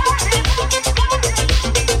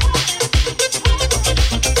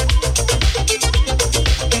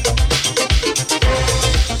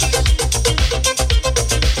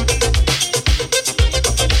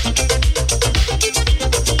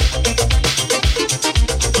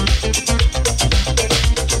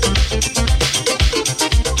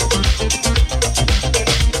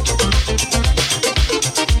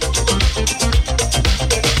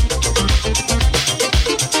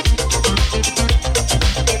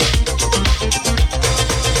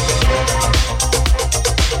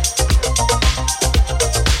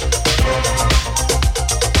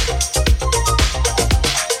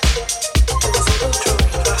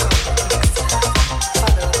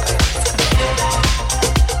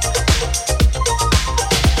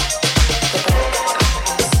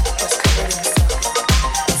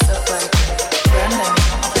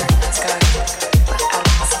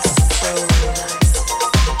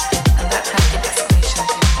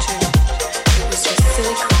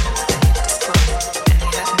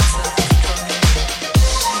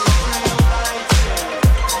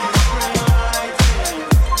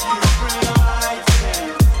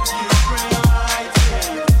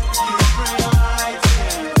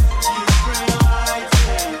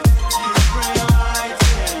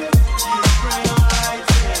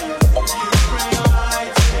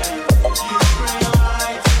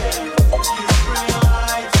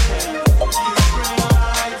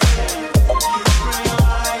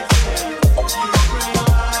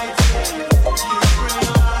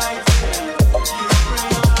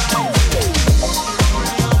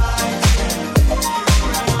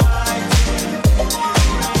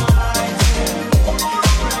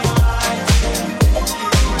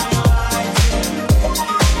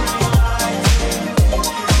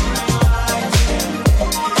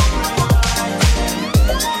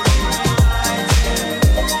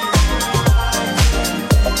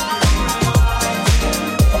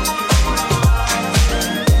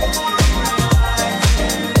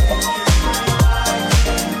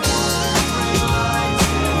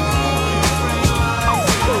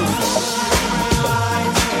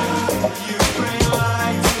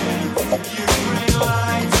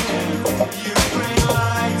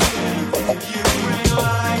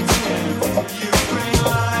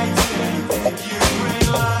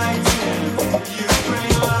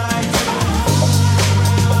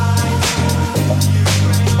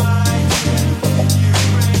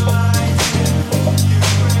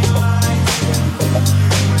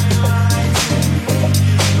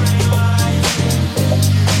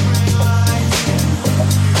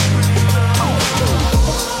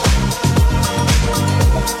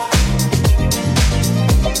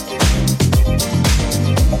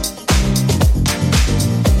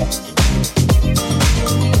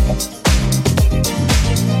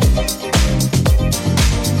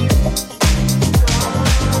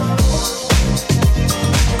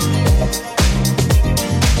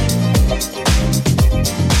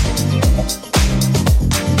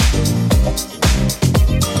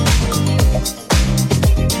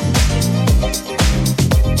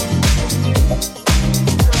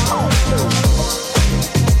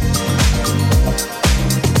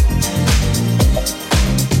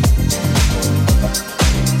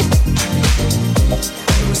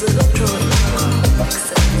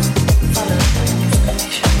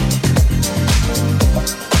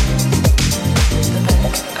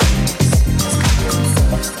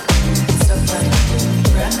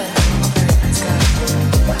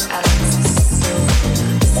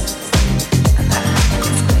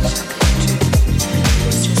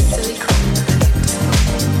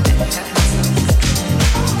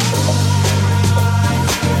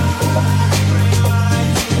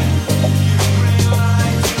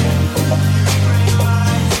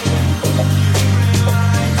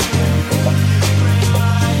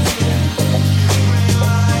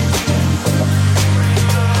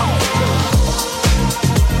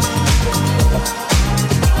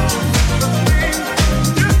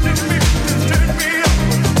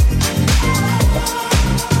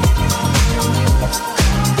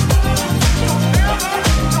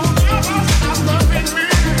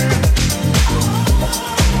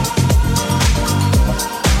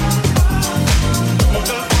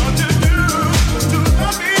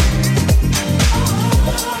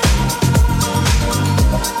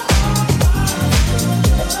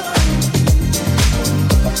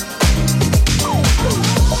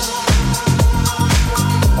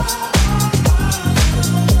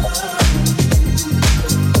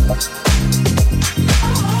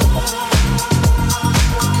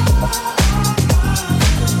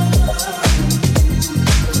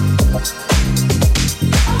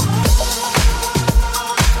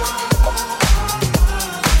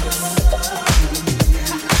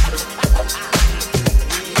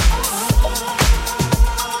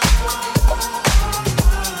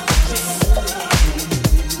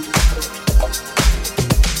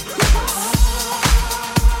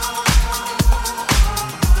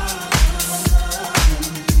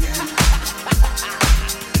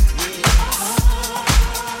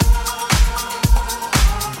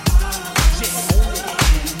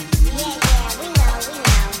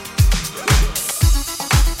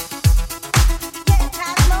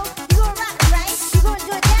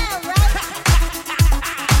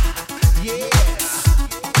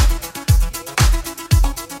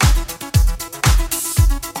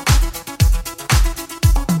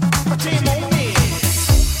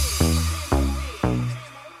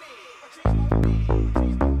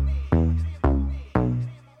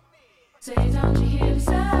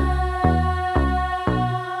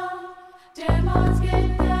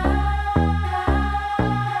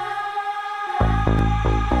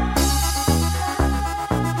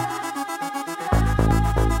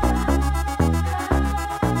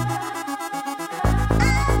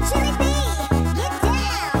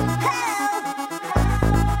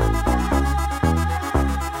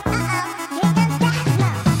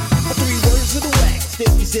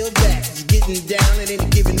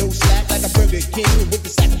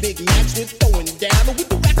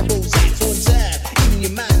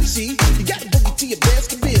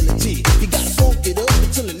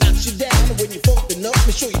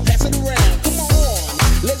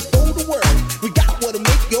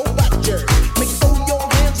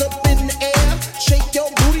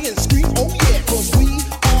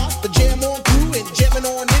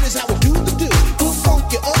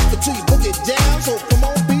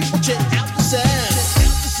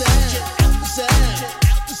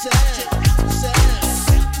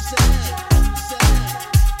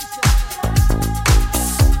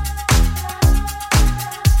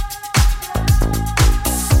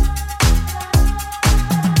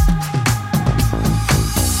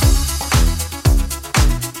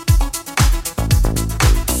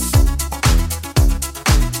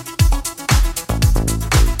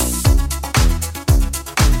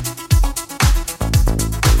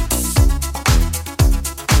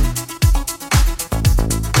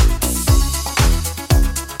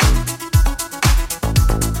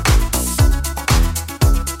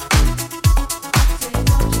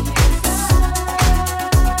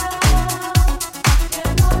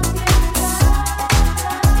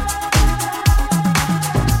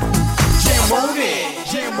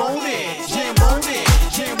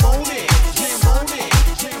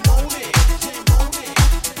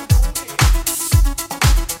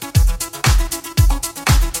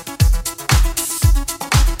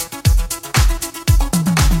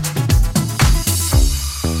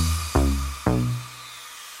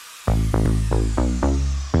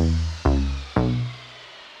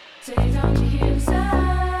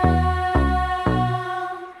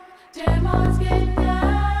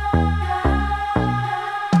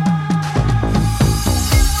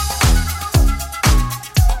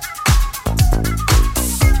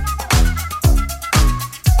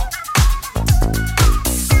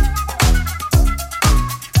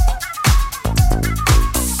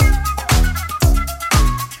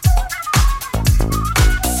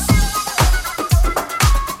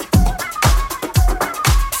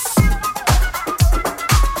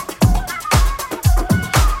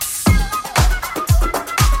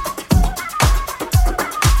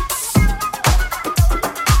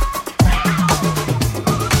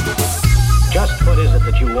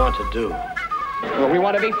 do? Well, we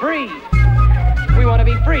want to be free. We want to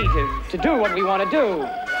be free to do what we want to do.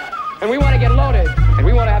 And we want to get loaded. And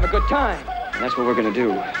we want to have a good time. And that's what we're going to do.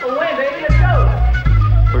 Well, wait, baby, let's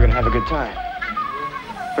go. We're going to have a good time.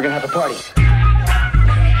 We're going to have a party.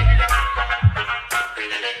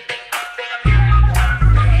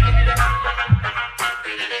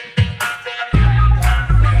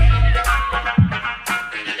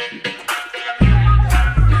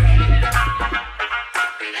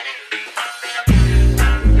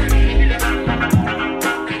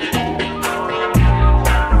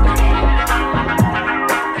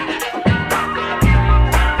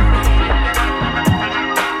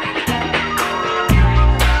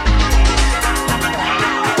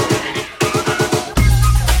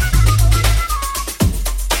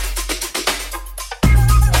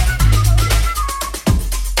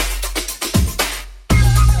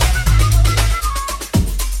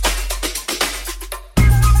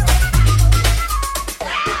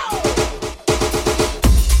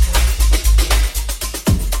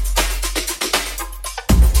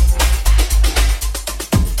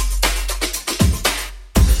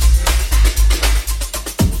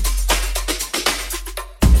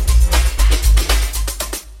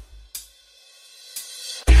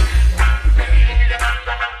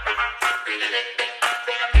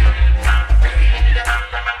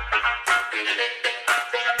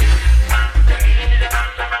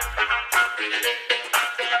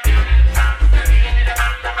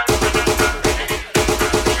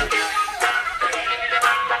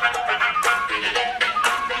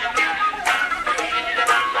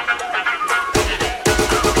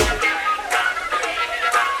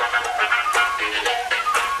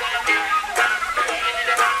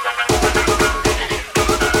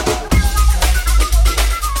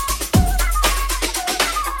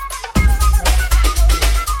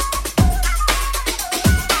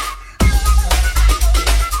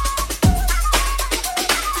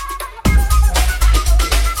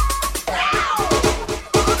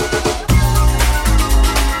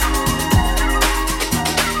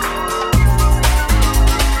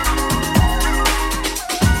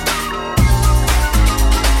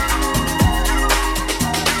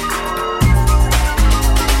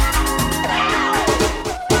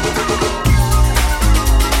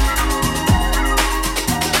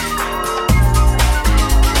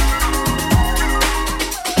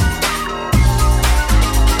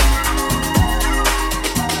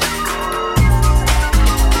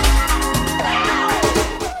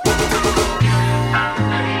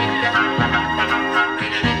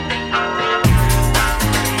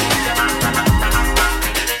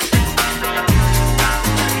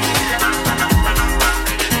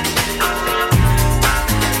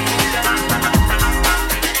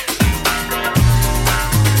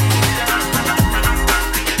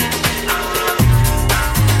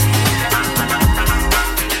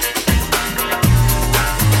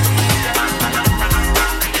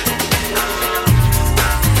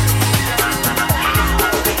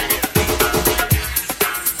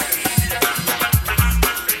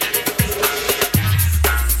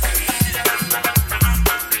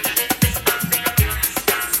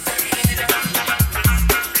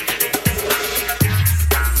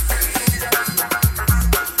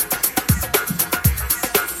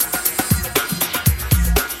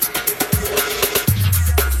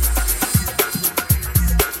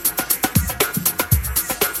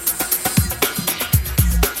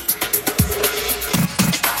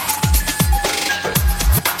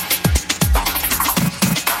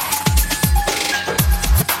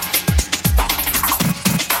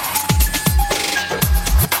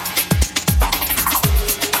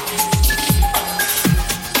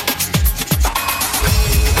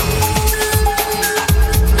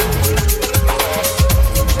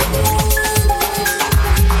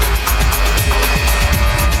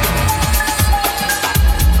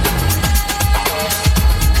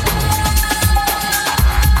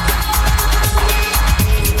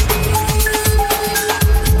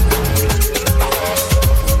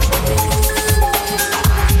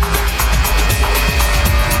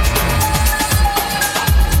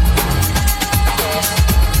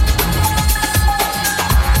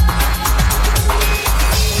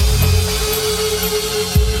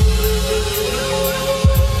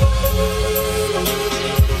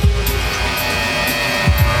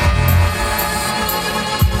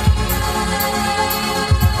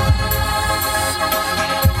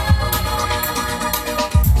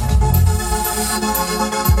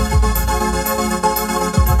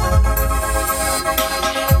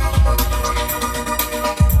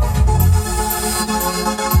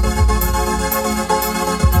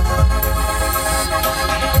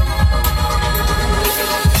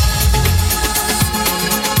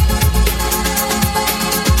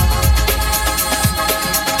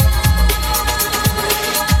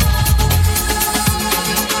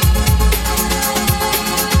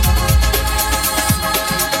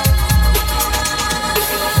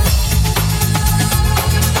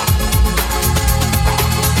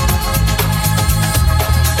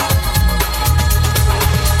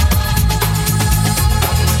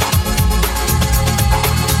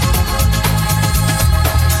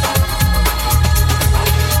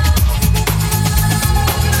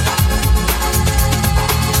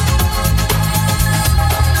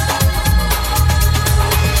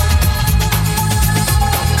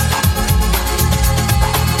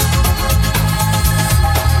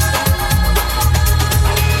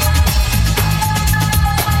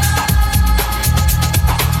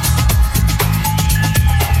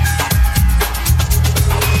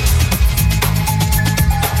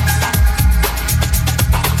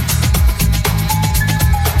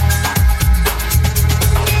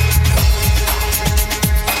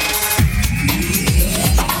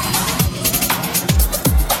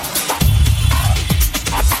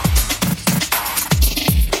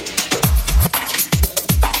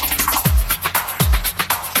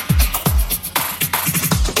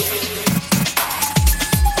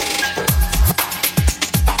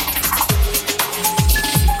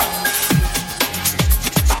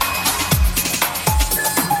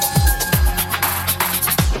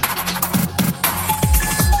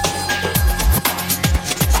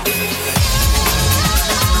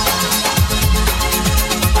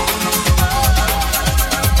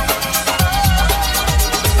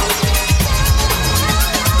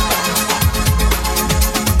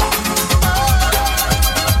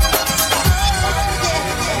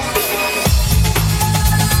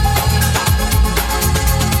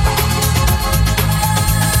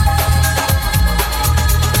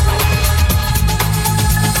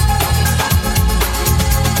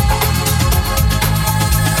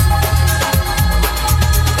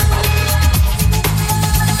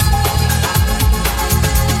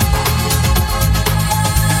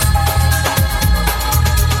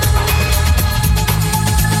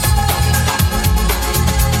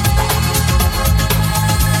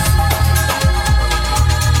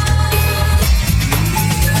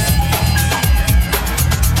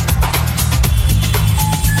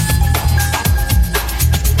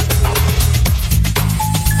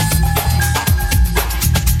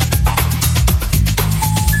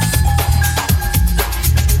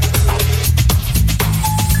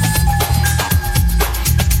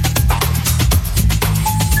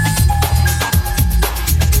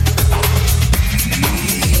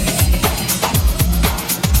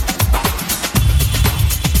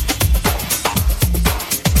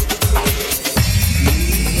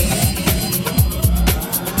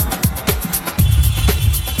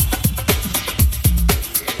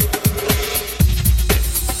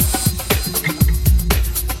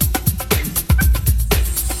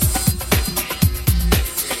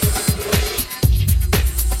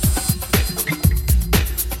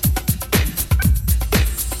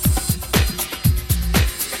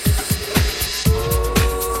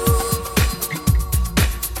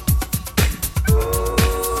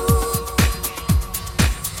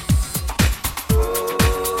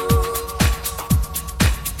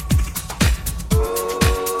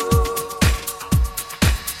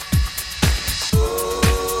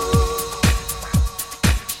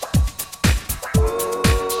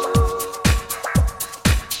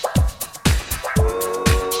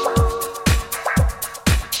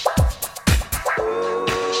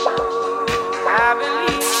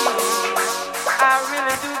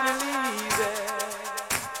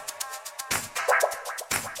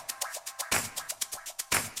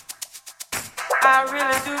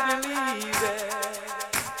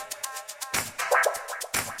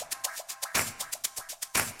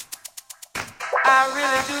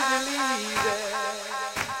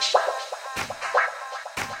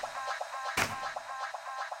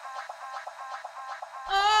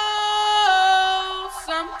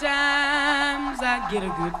 Sometimes I get a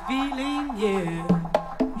good feeling, yeah.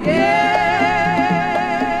 Yeah.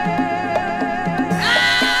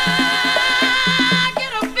 I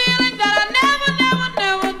get a feeling that I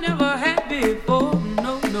never had before.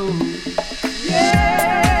 No, no.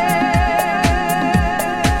 Yeah.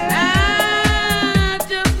 I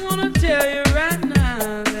just wanna tell you right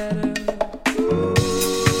now that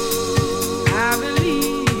I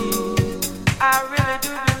believe, I really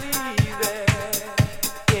do believe that,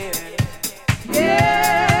 yeah. Yeah.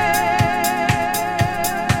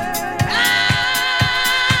 I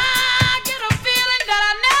get a feeling that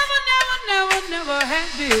I never had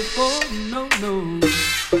before. No, no.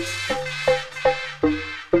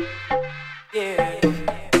 Yeah.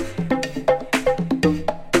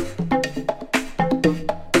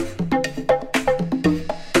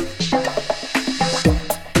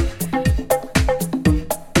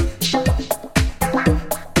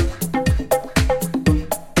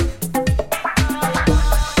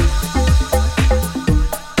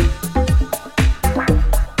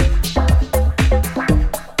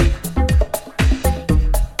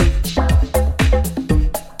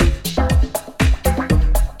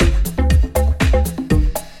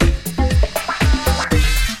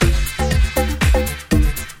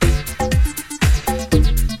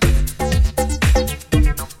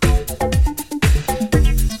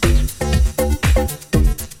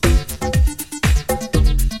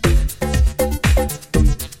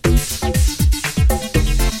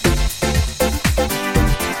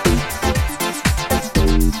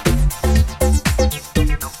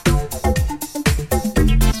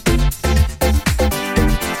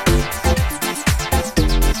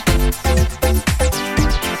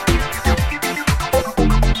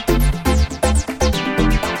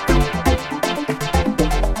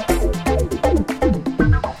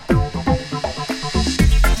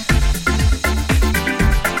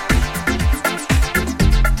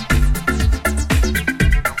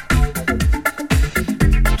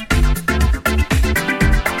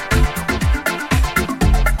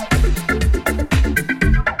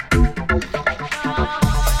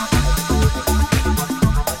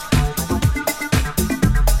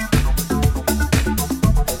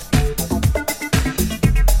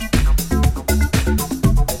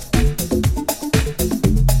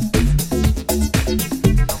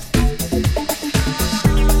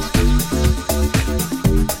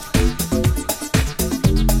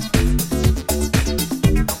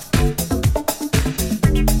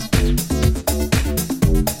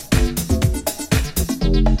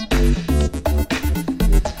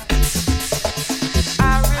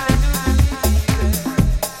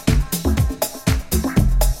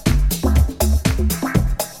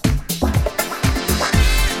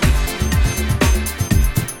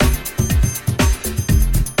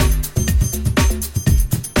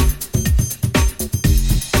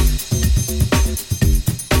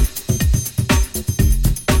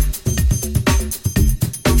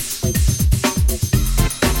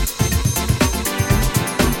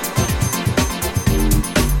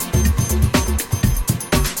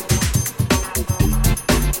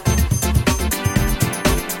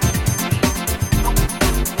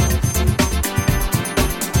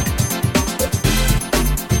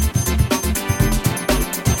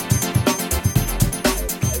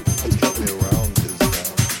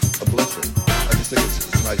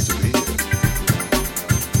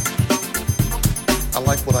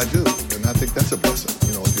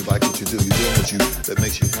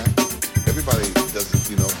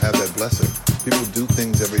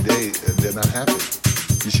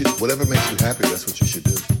 Whatever makes you happy, that's what you should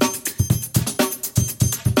do.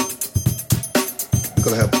 We're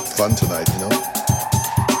gonna have fun tonight, you know?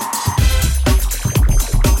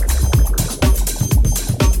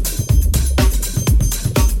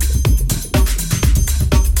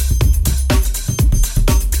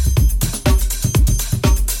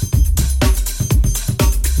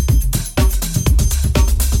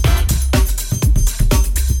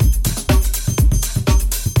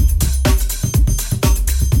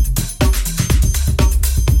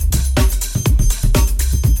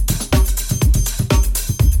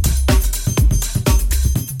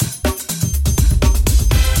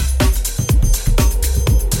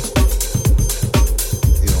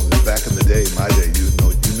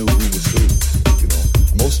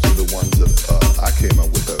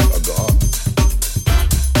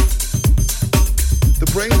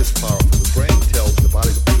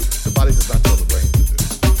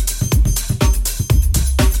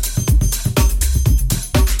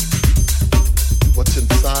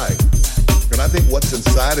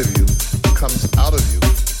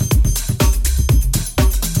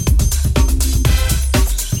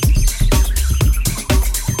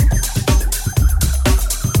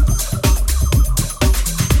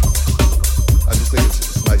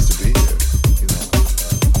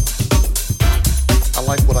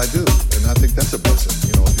 think that's a blessing.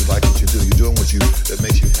 You know, if you like what you do, you're doing that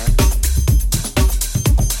makes you happy.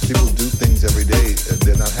 People do things every day and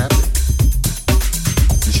they're not happy.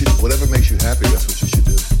 Whatever makes you happy, that's what you should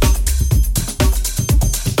do.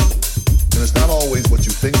 And it's not always what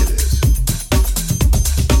you think it is.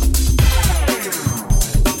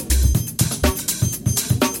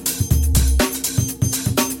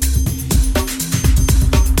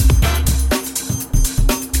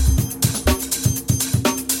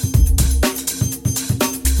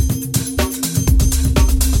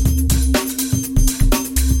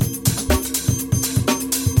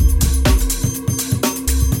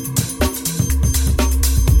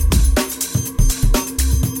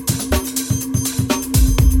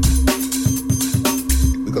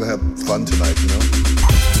 Fun tonight, you know?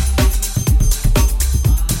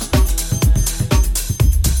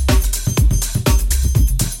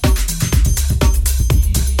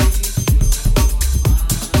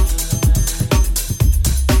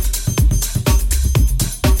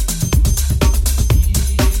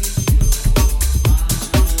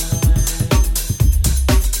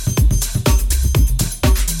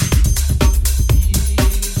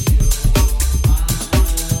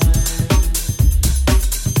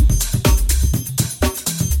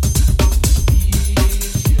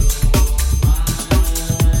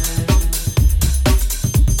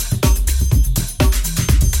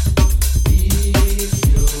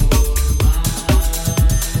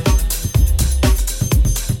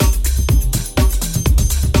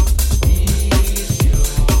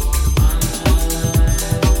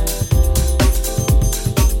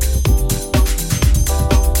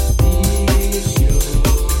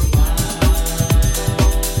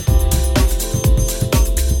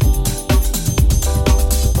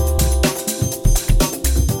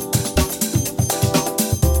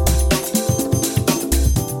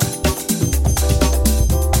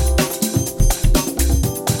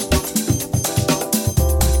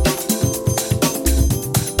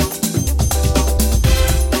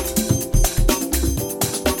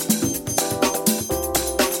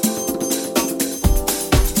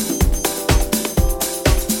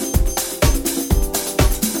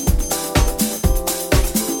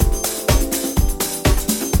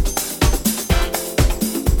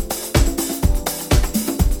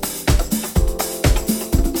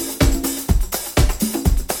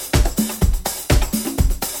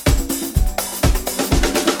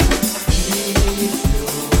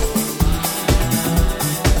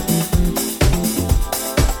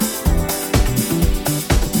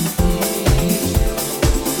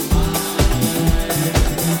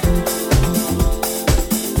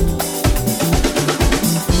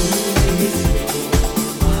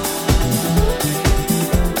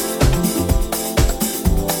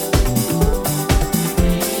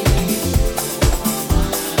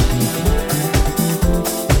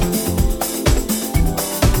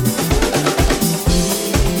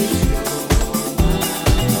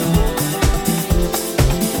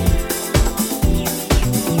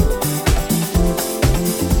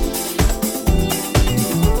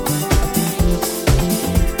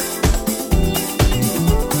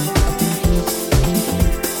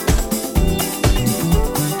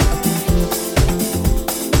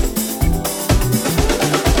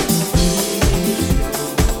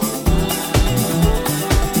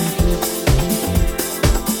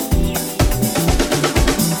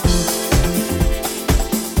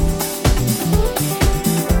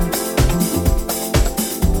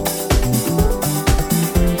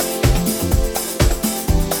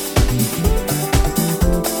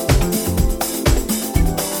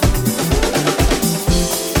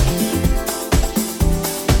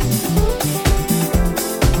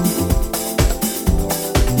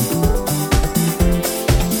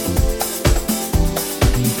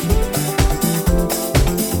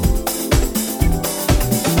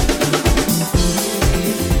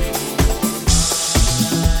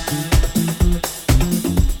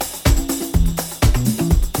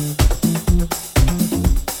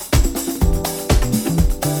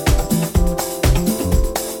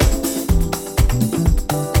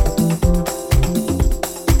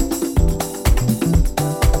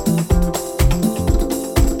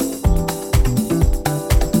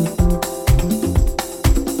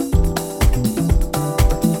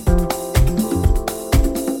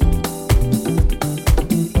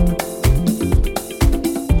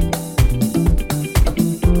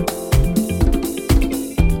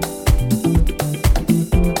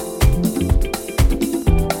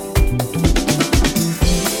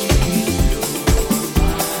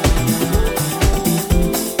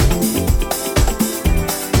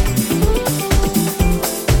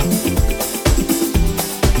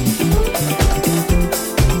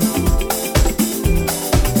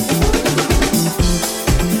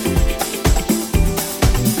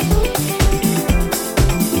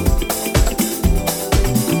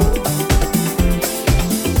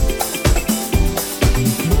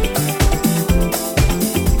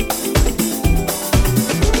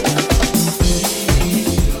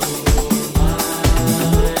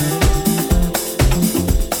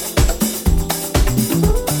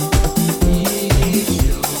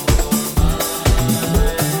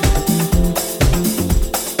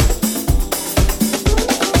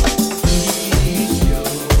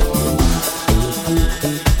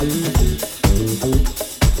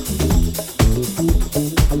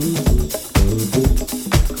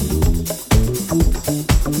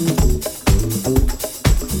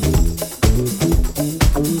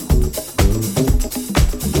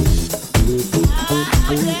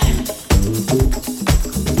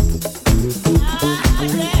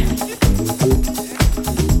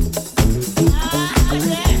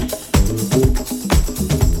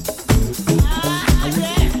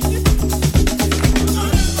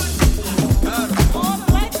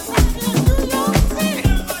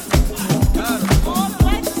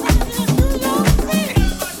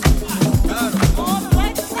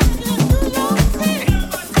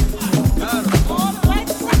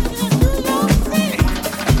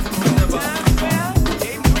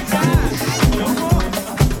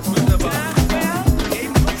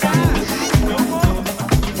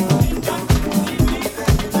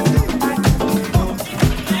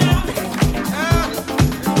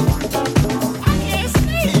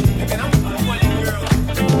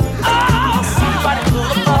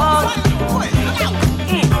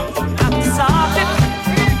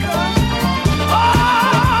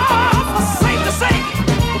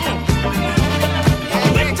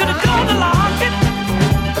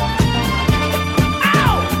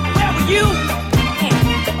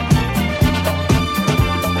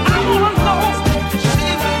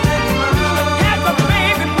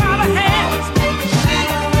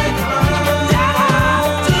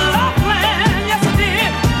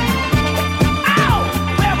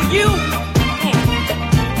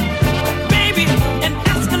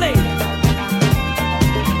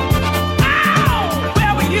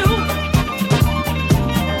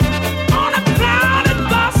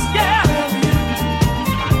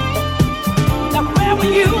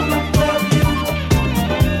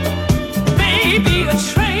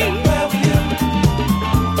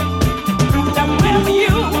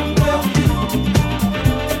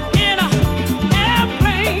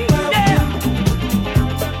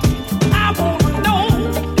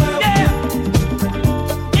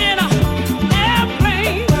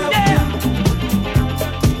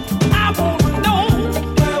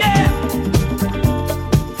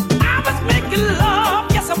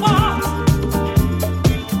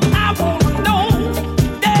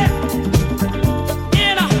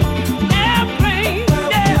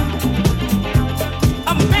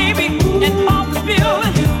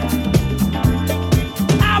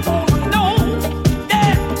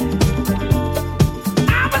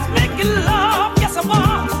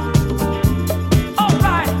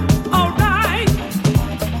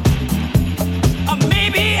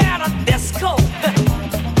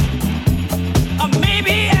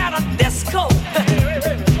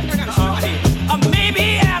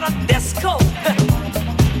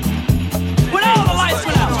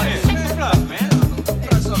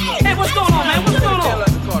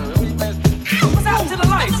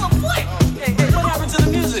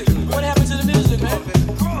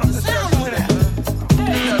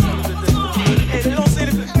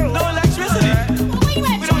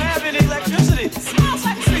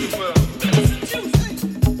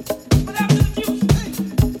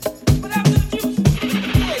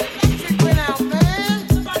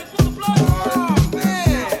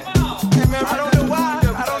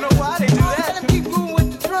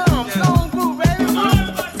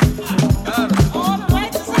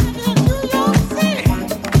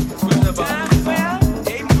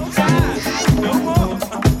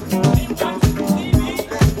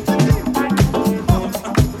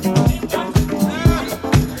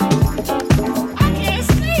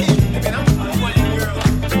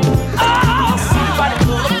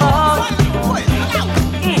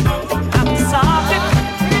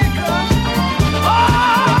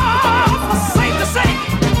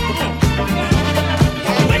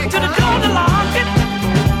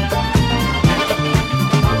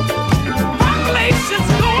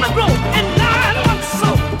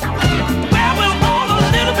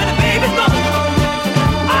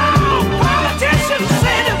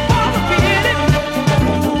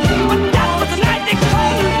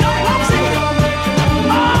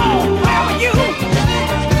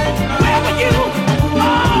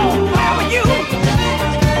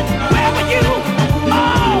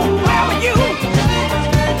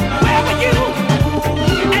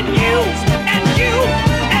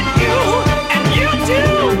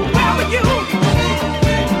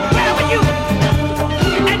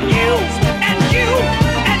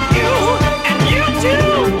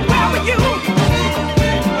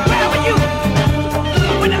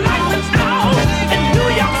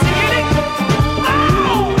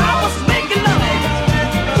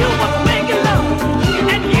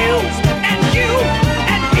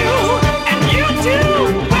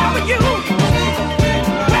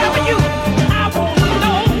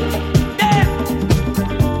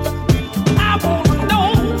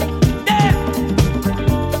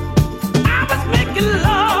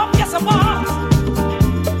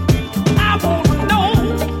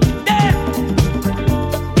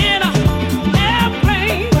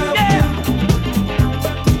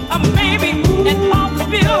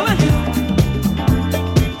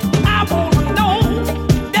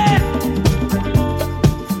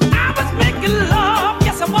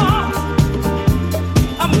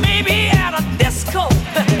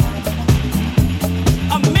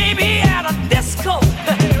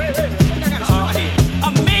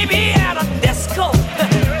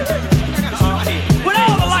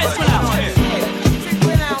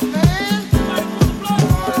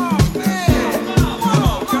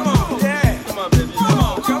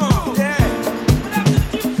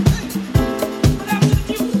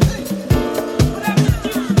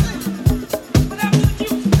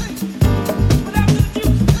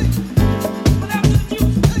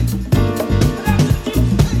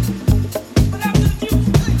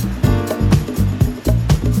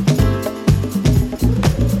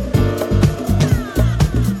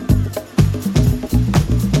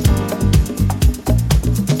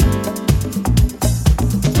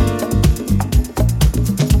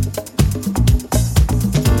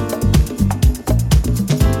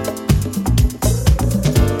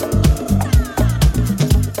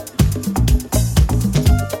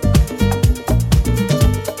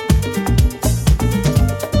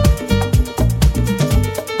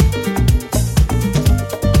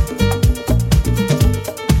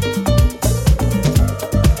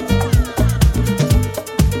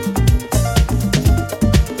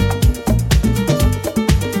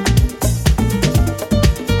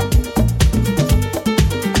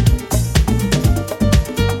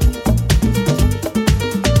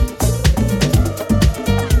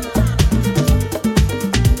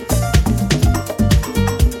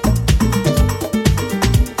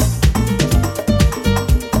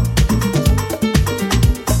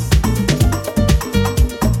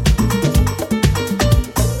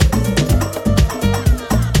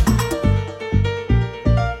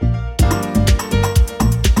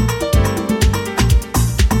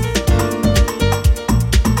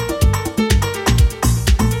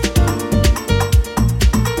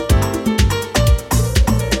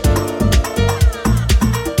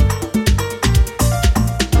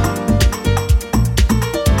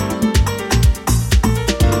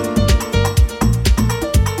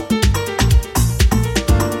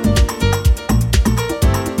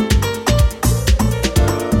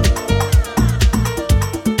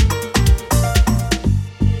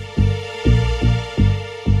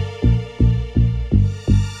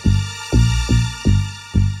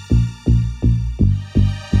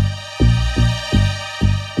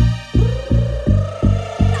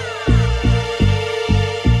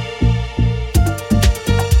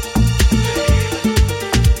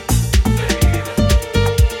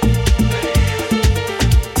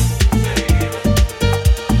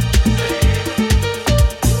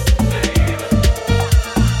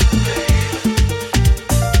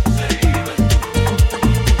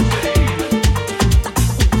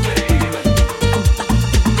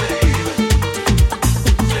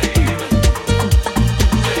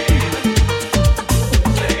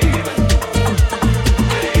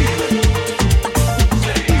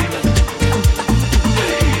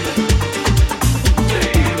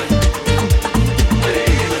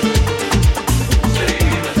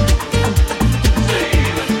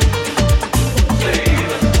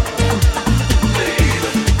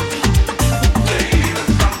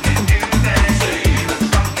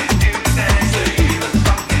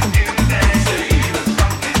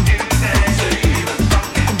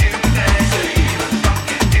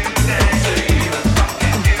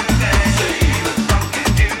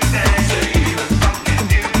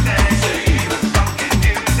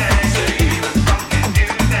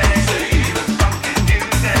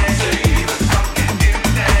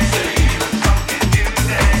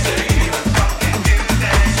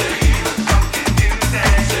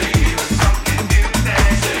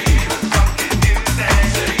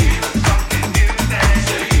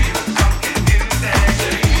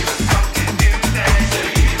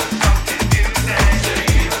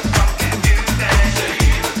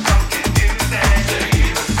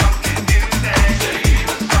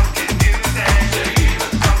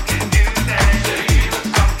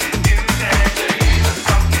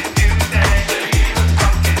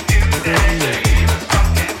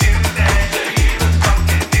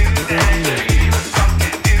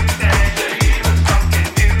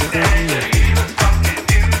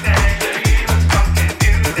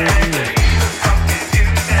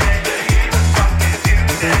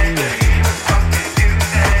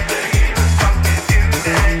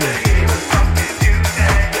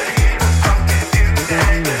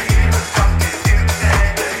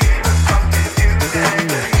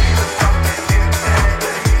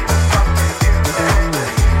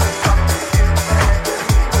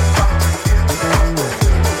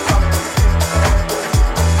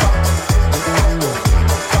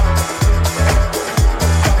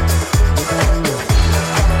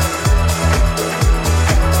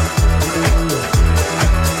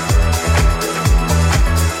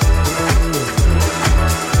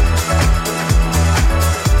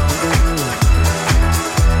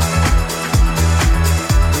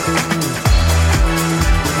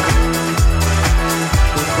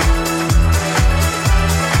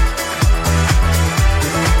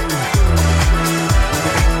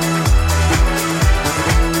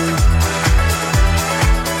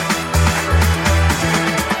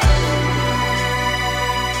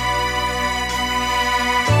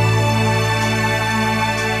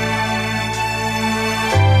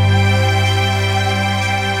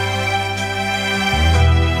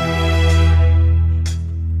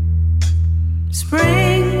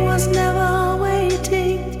 Spring was never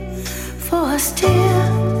waiting for us, dear.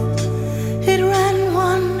 It ran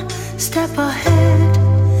one step ahead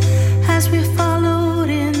as we followed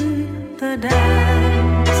in the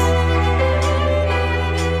dance.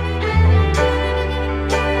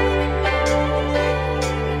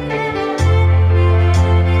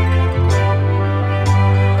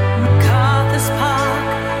 MacArthur's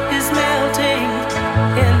Park is melting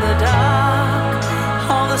in the dark.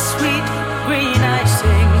 All the sweet green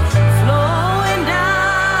icing flowing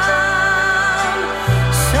down.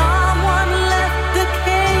 Someone left the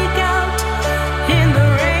cake out in the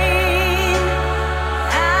rain.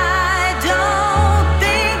 I don't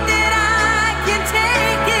think that I can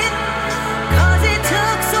take it, 'cause it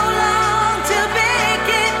took so long to bake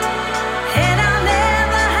it, and I'll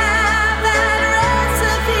never have that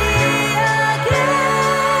recipe again.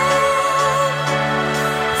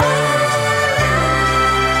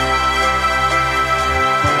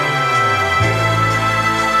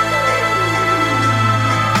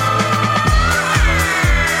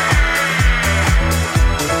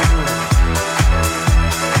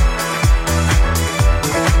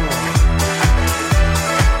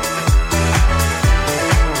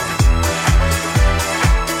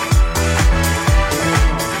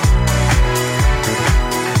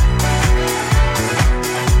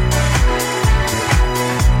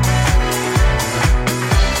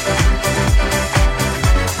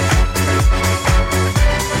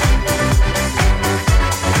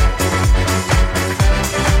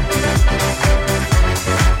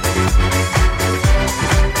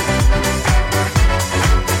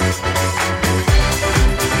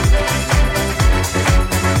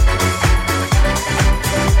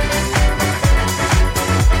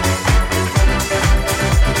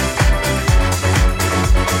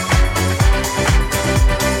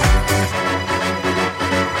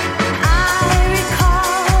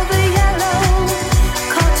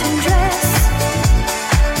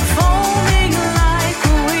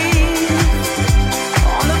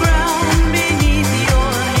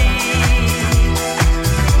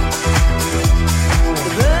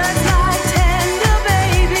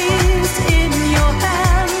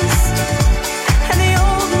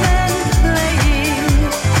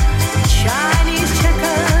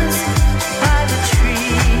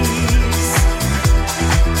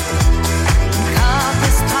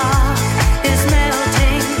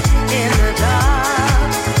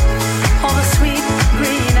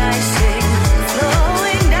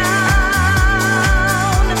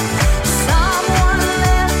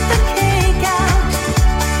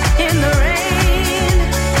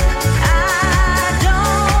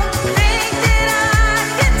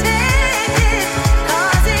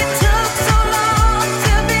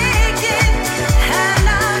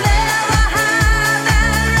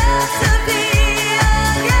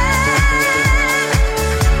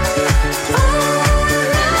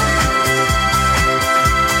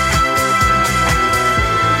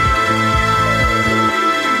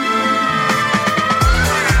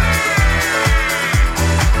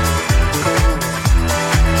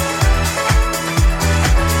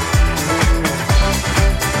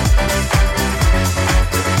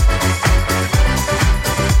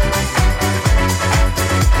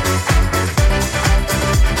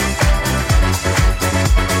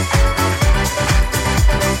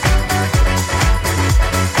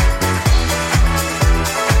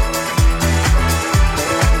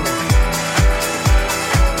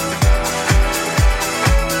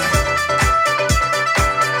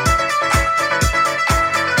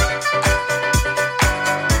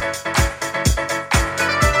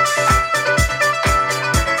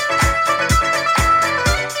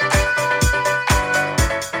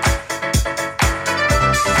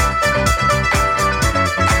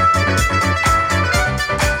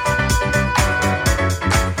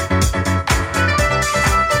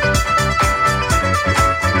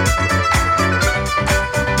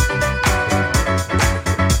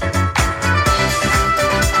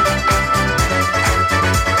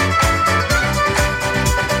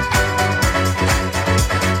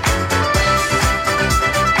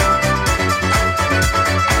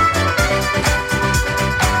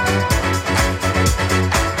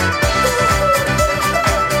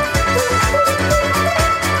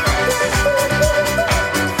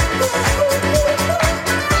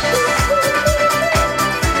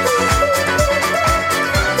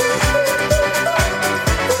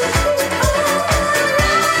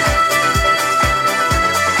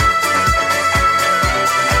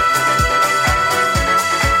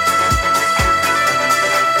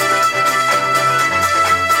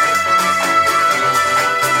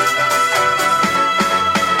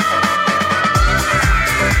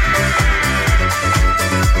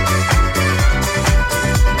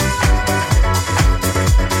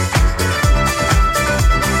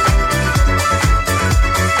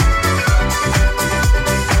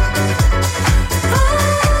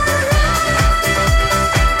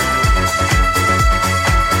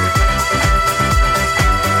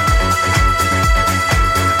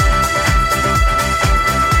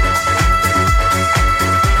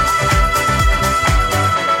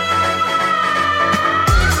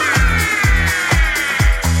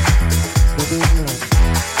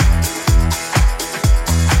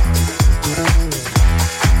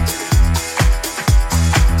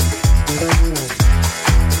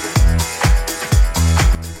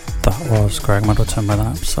 was Greg Middleton with an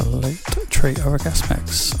absolute treat of a guest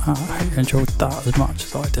mix. I hope you enjoyed that as much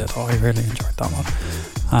as I did. I really enjoyed that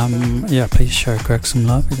one. Yeah, please show Greg some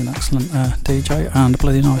love. He's an excellent DJ and a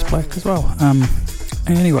bloody nice bloke as well.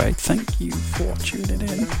 Anyway, thank you for tuning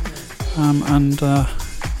in.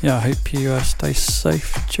 Yeah, I hope you stay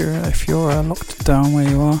safe if you're locked down where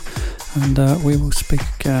you are. And we will speak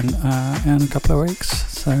again in a couple of weeks.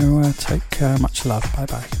 So take care. Much love. Bye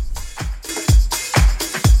bye.